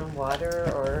walk on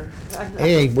water or?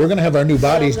 Hey, we're going to have our new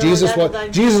bodies. No, Jesus that's what I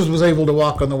mean. Jesus was able to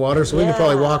walk on the water, so we can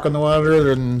probably Yeah. walk on the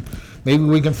water, and maybe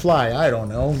we can fly. I don't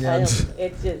know. It's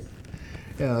just.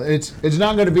 It's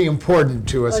not going to be important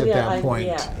to us Oh, at yeah, that point.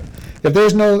 yeah. If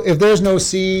there's no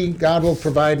sea, God will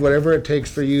provide whatever it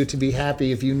takes for you to be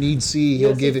happy. If you need sea,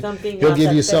 He'll give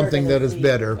you something that is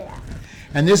better. Yeah.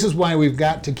 And this is why we've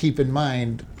got to keep in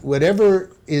mind whatever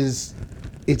is.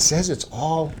 It says it's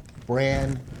all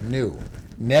brand new,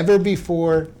 never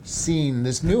before seen.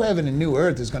 This new heaven and new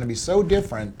earth is going to be so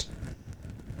different.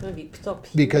 It's going to be so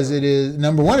pure. Because it is,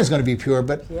 number one, it's going to be pure,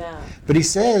 but he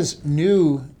says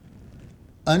new,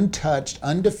 untouched,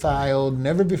 undefiled,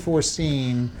 never before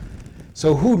seen.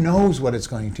 So who knows what it's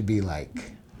going to be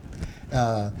like?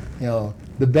 The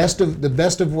best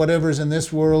of whatever's in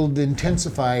this world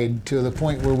intensified to the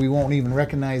point where we won't even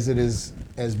recognize it as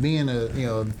being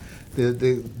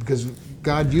because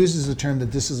God uses the term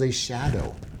that this is a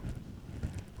shadow.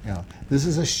 This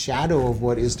is a shadow of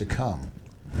what is to come.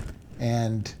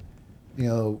 And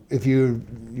if you're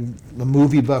a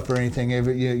movie buff or anything,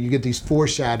 you get these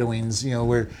foreshadowings,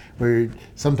 where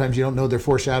sometimes you don't know they're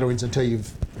foreshadowings until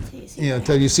you've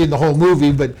seen the whole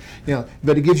movie, but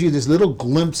it gives you this little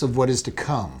glimpse of what is to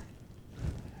come.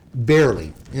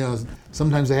 Barely,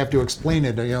 sometimes they have to explain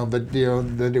it, but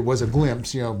that it was a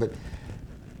glimpse, but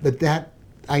that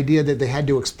idea that they had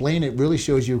to explain it really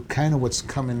shows you kind of what's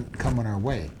coming our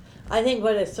way. I think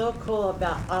what is so cool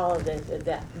about all of this is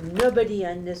that nobody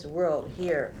in this world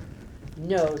here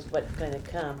knows what's going to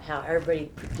come, how everybody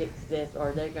predicts this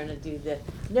or they're going to do this.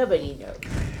 Nobody knows.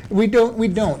 We don't,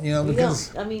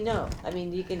 because... No. I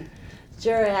mean, you can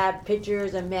sure have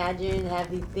pictures, imagine,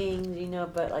 have these things,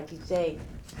 but like you say,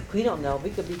 we don't know.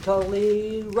 We could be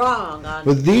totally wrong on.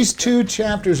 But these two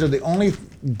chapters are the only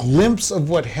glimpse of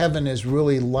what heaven is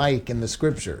really like in the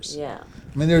scriptures. Yeah.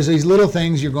 I mean, there's these little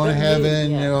things you're going to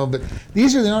heaven, yeah. But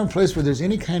these are the only place where there's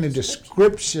any kind of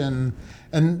description,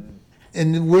 and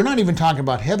we're not even talking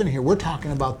about heaven here. We're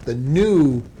talking about the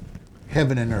new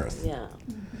heaven and earth. Yeah.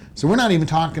 So we're not even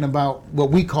talking about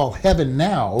what we call heaven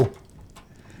now.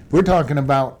 We're talking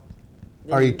about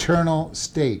our eternal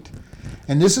state.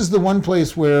 And this is the one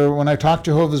place where when I talk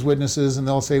to Jehovah's Witnesses and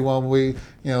they'll say, well, we're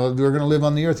going to live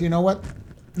on the earth. You know what?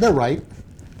 They're right.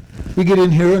 We get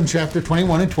in here in chapter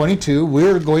 21 and 22.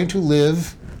 We're going to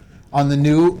live on the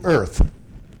new earth.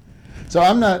 So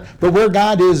but where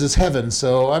God is heaven.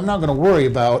 So I'm not going to worry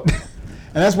about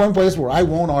And that's one place where I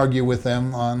won't argue with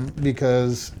them on,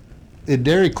 because it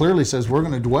very clearly says we're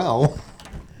going to dwell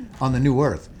on the new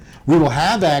earth. We will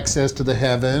have access to the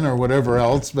heaven or whatever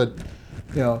else, but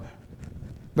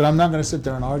but I'm not going to sit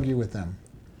there and argue with them,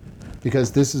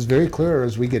 because this is very clear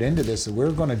as we get into this that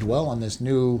we're going to dwell on this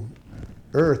new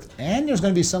earth, and there's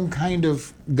going to be some kind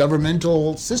of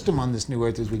governmental system on this new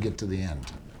earth as we get to the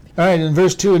end. All right, in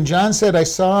verse 2, and John said, I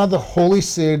saw the holy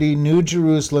city, New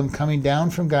Jerusalem, coming down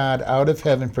from God out of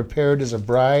heaven, prepared as a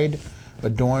bride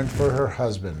adorned for her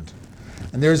husband.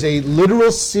 And there's a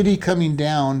literal city coming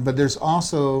down, but there's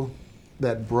also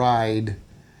that bride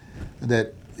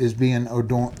that is being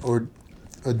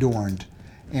adorned.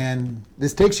 And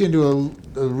this takes you into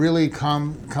a really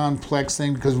complex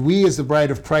thing, because we as the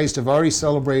bride of Christ have already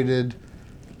celebrated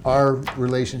our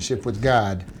relationship with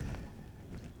God.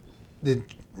 The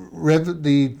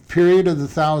period of the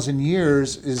 1,000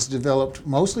 years is developed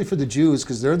mostly for the Jews,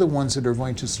 because they're the ones that are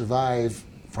going to survive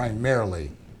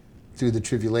primarily through the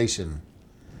tribulation.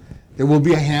 There will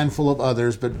be a handful of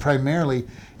others, but primarily,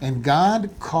 and God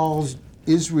calls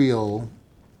Israel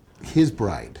his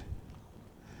bride.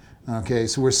 Okay,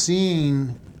 so we're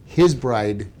seeing his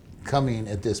bride coming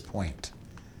at this point.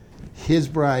 His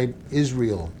bride,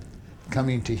 Israel,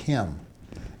 coming to him.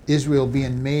 Israel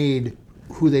being made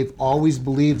who they've always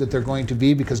believed that they're going to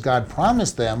be, because God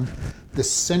promised them the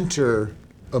center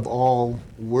of all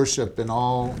worship and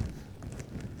all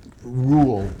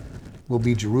rule will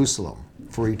be Jerusalem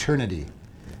for eternity.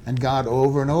 And God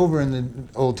over and over in the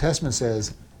Old Testament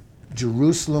says,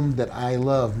 Jerusalem that I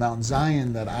love, Mount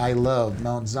Zion that I love,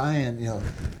 Mount Zion,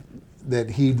 that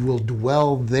he will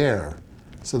dwell there.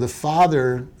 So the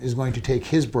Father is going to take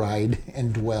his bride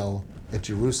and dwell at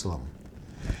Jerusalem.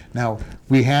 Now,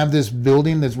 we have this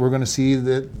building that we're going to see,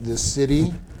 this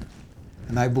city,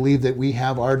 and I believe that we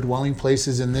have our dwelling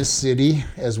places in this city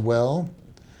as well,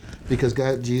 because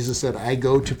Jesus said, I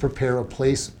go to prepare a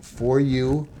place for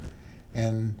you,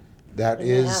 and that And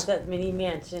is... they have that many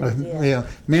mansions.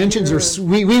 mansions are...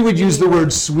 We would use the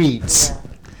word suites.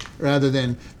 Rather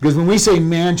than, because when we say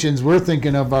mansions, we're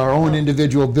thinking of our own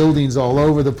individual buildings all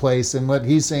over the place, and what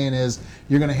he's saying is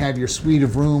you're going to have your suite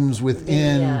of rooms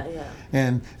within.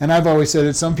 And I've always said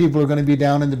that some people are going to be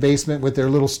down in the basement with their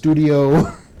little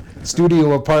studio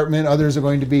apartment. Others are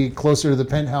going to be closer to the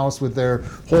penthouse with their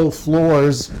whole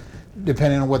floors,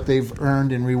 depending on what they've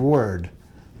earned in reward.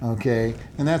 Okay,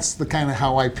 and that's the kind of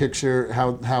how I picture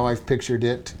how I've pictured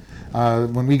it.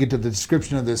 When we get to the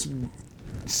description of this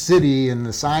city and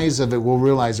the size of it, we'll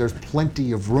realize there's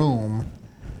plenty of room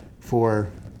for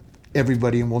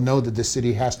everybody, and we'll know that the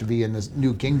city has to be in this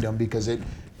new kingdom, because it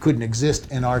couldn't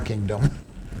exist in our kingdom,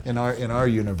 in our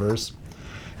universe.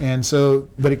 And so,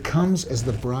 but it comes as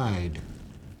the bride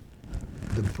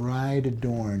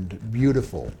adorned,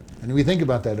 beautiful. And we think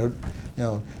about that,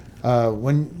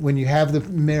 when you have the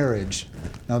marriage.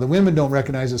 Now the women don't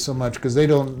recognize it so much, because they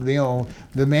don't,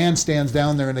 the man stands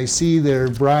down there and they see their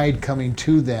bride coming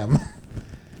to them,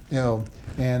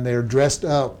 and they're dressed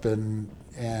up, and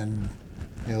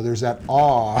there's that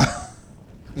awe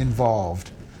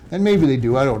involved. And maybe they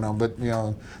do, I don't know, but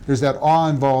there's that awe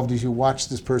involved as you watch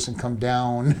this person come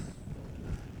down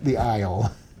the aisle.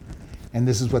 And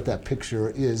this is what that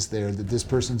picture is there, that this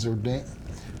person's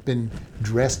been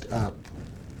dressed up,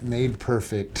 made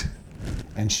perfect,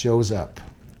 and shows up.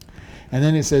 And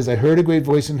then it says, I heard a great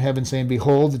voice in heaven saying,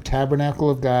 Behold, the tabernacle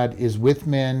of God is with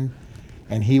men,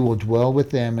 and he will dwell with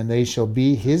them, and they shall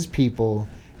be his people,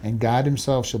 and God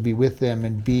himself shall be with them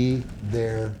and be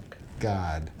their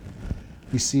God.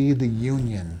 We see the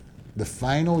union, the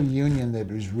final union that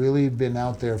has really been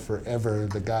out there forever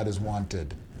that God has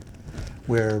wanted,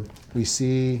 where we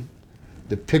see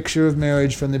the picture of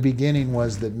marriage from the beginning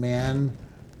was that man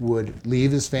would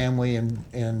leave his family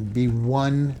and be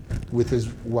one with his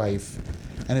wife.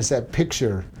 And it's that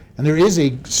picture. And there is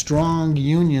a strong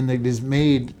union that is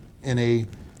made in a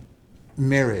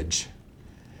marriage.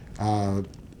 And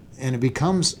it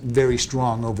becomes very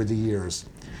strong over the years.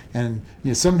 And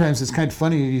sometimes it's kind of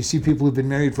funny, you see people who've been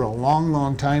married for a long,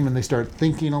 long time, and they start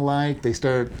thinking alike, they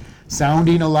start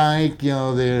sounding alike,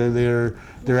 their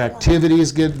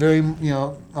activities get very,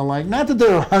 alike. Not that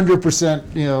they're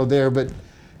 100%, there, but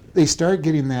they start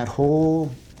getting that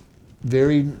whole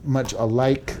very much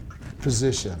alike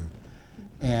position.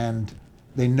 And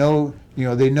they know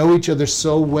each other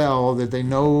so well that they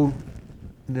know,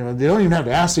 they don't even have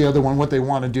to ask the other one what they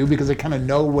want to do, because they kind of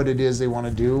know what it is they want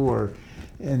to do.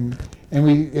 And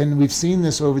we've seen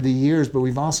this over the years, but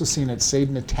we've also seen that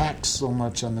Satan attacks so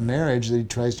much on the marriage that he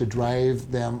tries to drive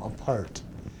them apart.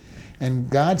 And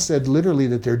God said literally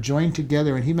that they're joined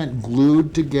together, and he meant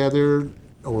glued together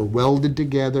or welded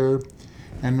together.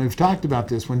 And we've talked about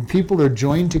this. When people are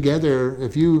joined together,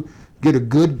 if you get a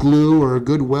good glue or a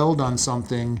good weld on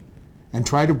something and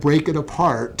try to break it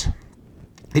apart,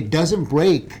 it doesn't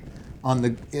break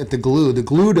at the glue. The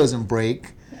glue doesn't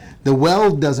break. The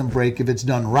weld doesn't break if it's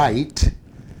done right.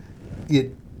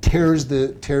 It tears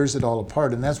it all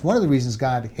apart. And that's one of the reasons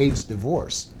God hates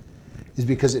divorce, is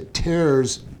because it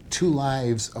tears two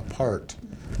lives apart,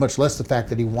 much less the fact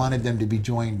that he wanted them to be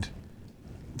joined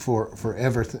for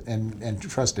forever and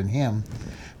trust in him.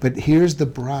 But here's the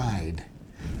bride.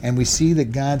 And we see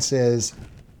that God says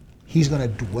he's going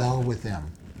to dwell with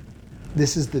them.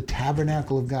 This is the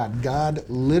tabernacle of God. God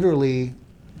literally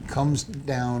comes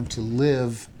down to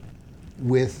live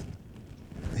with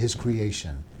his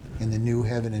creation in the new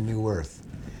heaven and new earth.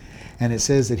 And it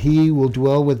says that he will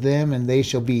dwell with them, and they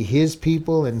shall be his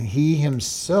people, and he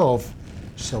himself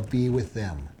shall be with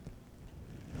them.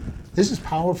 This is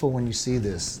powerful when you see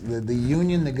this. The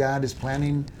union that God is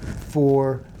planning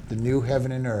for the new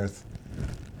heaven and earth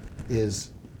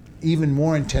is even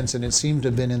more intense than it seemed to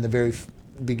have been in the very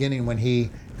beginning when he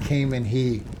came and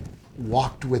he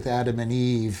walked with Adam and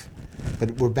Eve.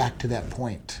 But we're back to that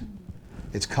point.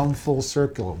 It's come full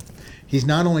circle. He's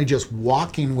not only just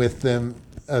walking with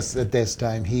us at this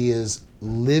time, he is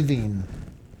living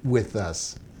with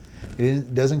us.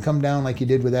 It doesn't come down like he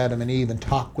did with Adam and Eve and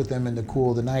talk with them in the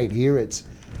cool of the night. Here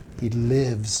he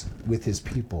lives with his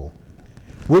people.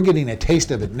 We're getting a taste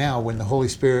of it now when the Holy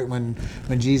Spirit, when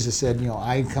Jesus said,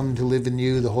 I come to live in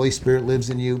you, the Holy Spirit lives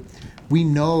in you. We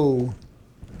know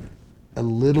a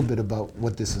little bit about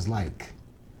what this is like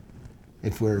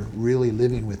if we're really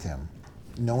living with him,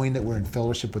 knowing that we're in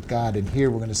fellowship with God. And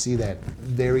here we're going to see that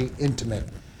very intimate,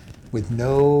 with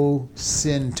no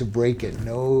sin to break it,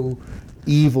 no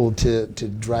evil to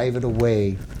drive it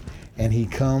away. And he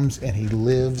comes and he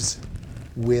lives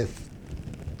with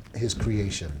his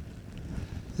creation.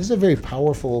 This is a very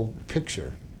powerful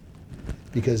picture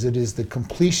because it is the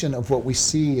completion of what we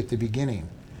see at the beginning.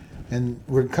 And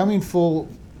we're coming full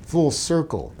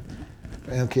circle.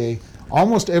 Okay,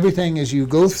 almost everything as you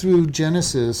go through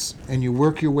Genesis and you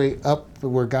work your way up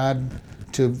where God,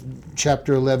 to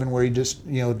chapter 11, where he just,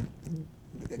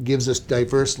 gives us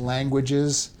diverse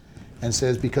languages and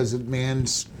says because of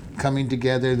man's coming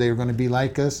together, they're going to be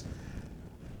like us.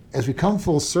 As we come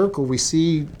full circle, we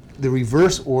see the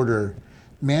reverse order.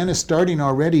 Man is starting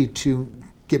already to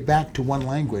get back to one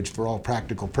language for all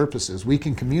practical purposes. We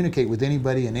can communicate with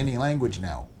anybody in any language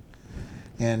now.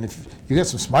 And if you got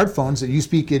some smartphones that you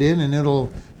speak it in, and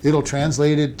it'll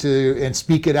translate it to and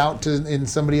speak it out in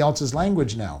somebody else's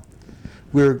language now.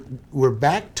 We're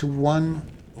back to one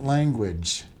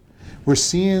language. We're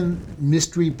seeing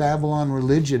Mystery Babylon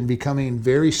religion becoming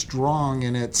very strong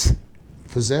in its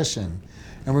possession.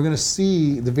 And we're going to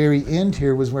see the very end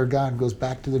here was where God goes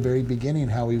back to the very beginning,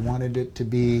 how he wanted it to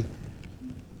be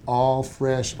all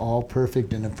fresh, all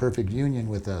perfect, in a perfect union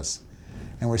with us.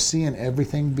 And we're seeing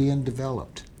everything being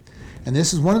developed. And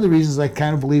this is one of the reasons I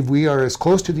kind of believe we are as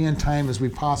close to the end time as we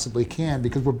possibly can,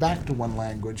 because we're back to one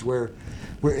language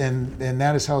and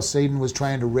that is how Satan was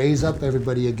trying to raise up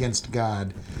everybody against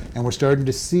God. And we're starting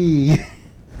to see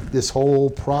this whole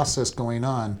process going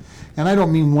on. And I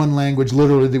don't mean one language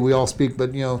literally that we all speak,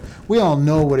 but we all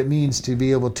know what it means to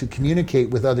be able to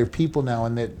communicate with other people now,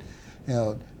 and that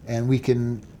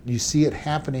and you see it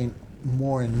happening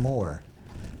more and more,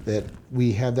 that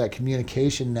we have that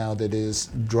communication now that is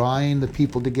drawing the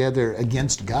people together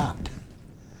against God.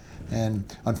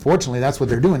 And unfortunately, that's what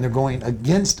they're doing. They're going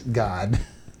against God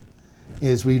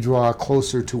as we draw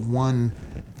closer to one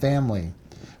family.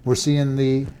 We're seeing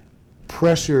the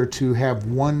pressure to have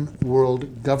one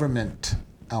world government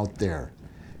out there.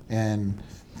 And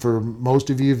for most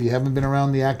of you, if you haven't been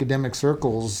around the academic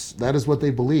circles, that is what they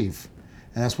believe.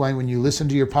 And that's why when you listen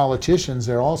to your politicians,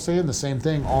 they're all saying the same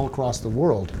thing all across the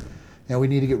world. We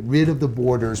need to get rid of the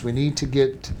borders. We need to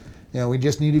we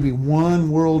just need to be one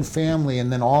world family,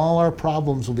 and then all our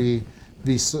problems will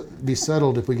be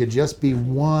settled if we could just be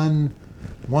one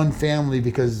family,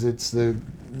 because it's the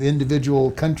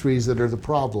individual countries that are the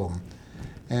problem.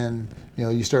 And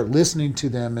you start listening to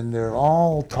them, and they're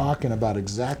all talking about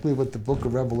exactly what the book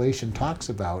of Revelation talks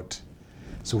about.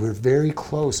 So we're very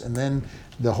close. And then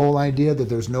the whole idea that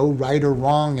there's no right or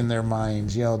wrong in their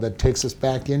minds, that takes us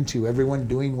back into everyone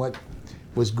doing what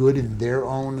was good in their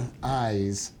own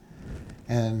eyes.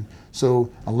 And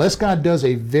so unless God does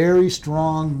a very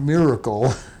strong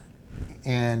miracle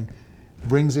and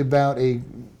brings about a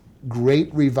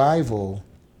great revival,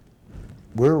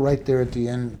 we're right there at the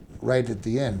end. Right at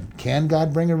the end. Can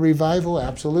God bring a revival?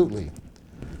 Absolutely.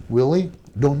 Will he?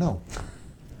 Don't know.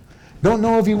 Don't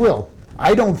know if he will.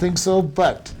 I don't think so,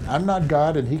 but I'm not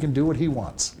God and he can do what he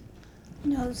wants.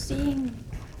 Seeing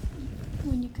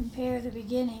when you compare the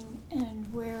beginning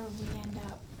and where we end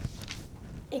up,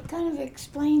 it kind of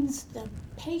explains the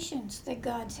patience that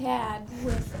God's had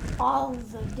with all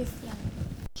the different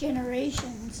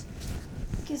generations,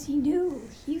 because he knew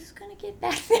he was going to get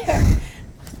back there.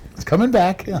 It's coming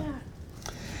back. Yeah.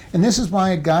 Yeah. And this is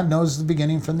why God knows the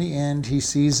beginning from the end. He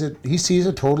sees it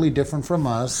totally different from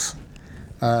us.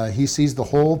 He sees the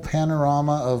whole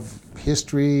panorama of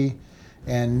history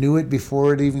and knew it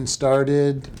before it even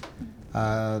started.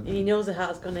 And he knows how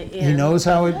it's going to end. He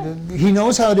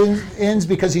knows how it ends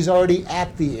because he's already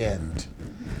at the end.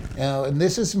 And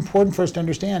this is important for us to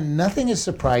understand. Nothing is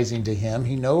surprising to him.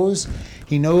 He knows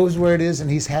where it is, and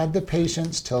he's had the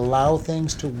patience to allow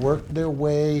things to work their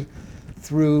way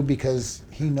through because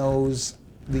he knows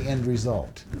the end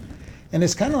result. And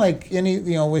it's kind of like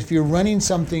if you're running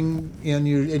something and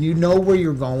you know where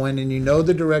you're going and you know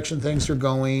the direction things are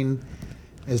going,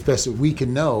 as best as we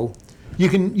can know, you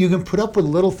can put up with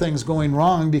little things going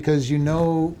wrong because you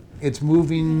know it's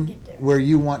moving where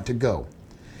you want to go.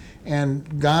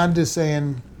 And God is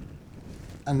saying,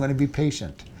 I'm going to be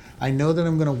patient. I know that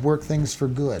I'm going to work things for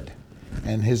good.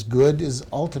 And his good is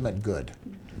ultimate good,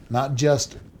 not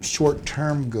just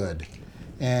short-term good.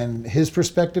 And his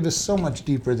perspective is so much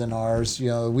deeper than ours.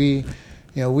 We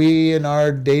in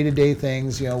our day-to-day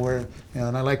things, we're,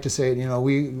 and I like to say,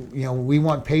 we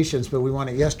want patience, but we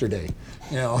want it yesterday.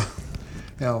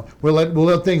 We'll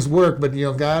let things work, but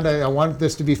God, I want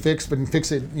this to be fixed, but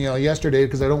fix it, yesterday,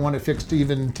 because I don't want it fixed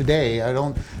even today.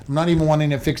 I'm not even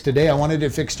wanting it fixed today. I wanted it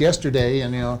fixed yesterday,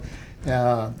 and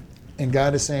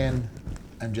God is saying,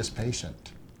 I'm just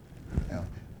patient.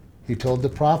 He told the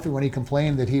prophet when he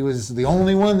complained that he was the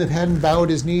only one that hadn't bowed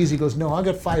his knees. He goes, no, I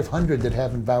got 500 that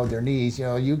haven't bowed their knees.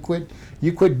 You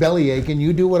quit belly aching.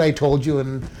 You do what I told you,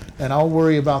 and I'll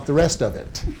worry about the rest of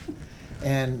it.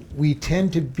 And we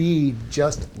tend to be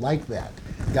just like that.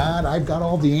 God, I've got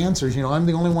all the answers. I'm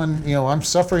the only one. I'm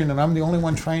suffering, and I'm the only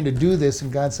one trying to do this.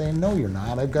 And God's saying, no, you're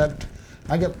not. I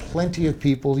got plenty of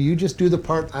people. You just do the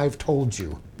part I've told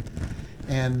you.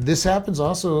 And this happens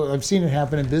also, I've seen it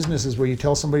happen in businesses where you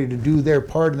tell somebody to do their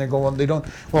part and they go, well, they don't,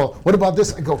 well, what about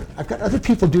this? I go, I've got other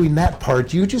people doing that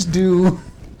part. You just do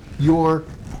your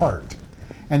part.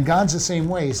 And God's the same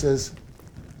way. He says,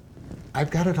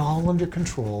 I've got it all under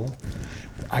control.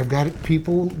 I've got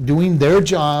people doing their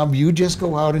job. You just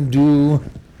go out and do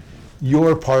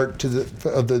your part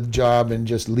of the job and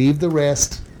just leave the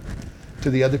rest to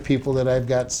the other people that I've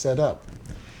got set up.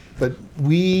 But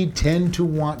we tend to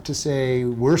want to say,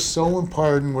 we're so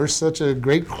important, we're such a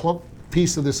great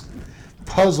piece of this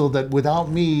puzzle that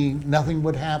without me, nothing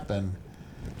would happen.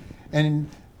 And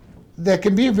that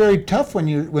can be very tough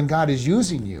when God is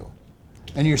using you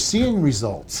and you're seeing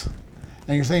results.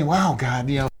 And you're saying, wow,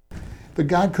 God, but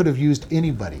God could have used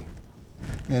anybody.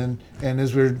 And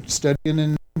as we're studying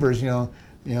in Numbers,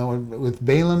 with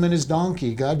Balaam and his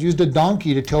donkey, God used a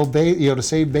donkey to to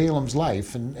save Balaam's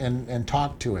life and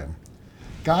talk to him.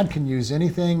 God can use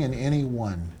anything and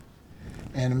anyone.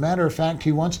 And a matter of fact,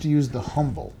 he wants to use the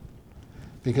humble,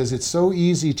 because it's so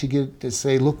easy to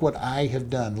say, look what I have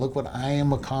done, look what I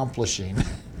am accomplishing.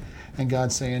 And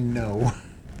God's saying, no,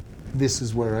 this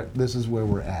is where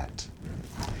we're at.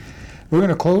 We're going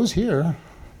to close here.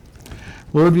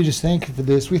 Lord, we just thank you for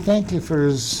this. We thank you for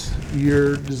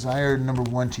your desire, number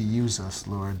one, to use us,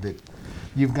 Lord, that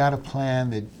you've got a plan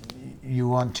that you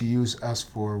want to use us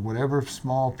for. Whatever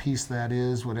small piece that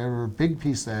is, whatever big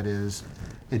piece that is,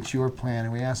 it's your plan.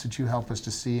 And we ask that you help us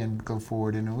to see and go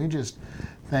forward. And we just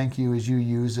thank you as you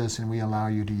use us and we allow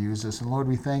you to use us. And Lord,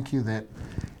 we thank you that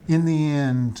in the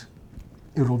end,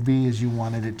 it will be as you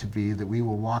wanted it to be, that we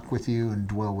will walk with you and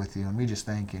dwell with you. And we just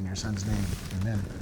thank you in your Son's name. Amen.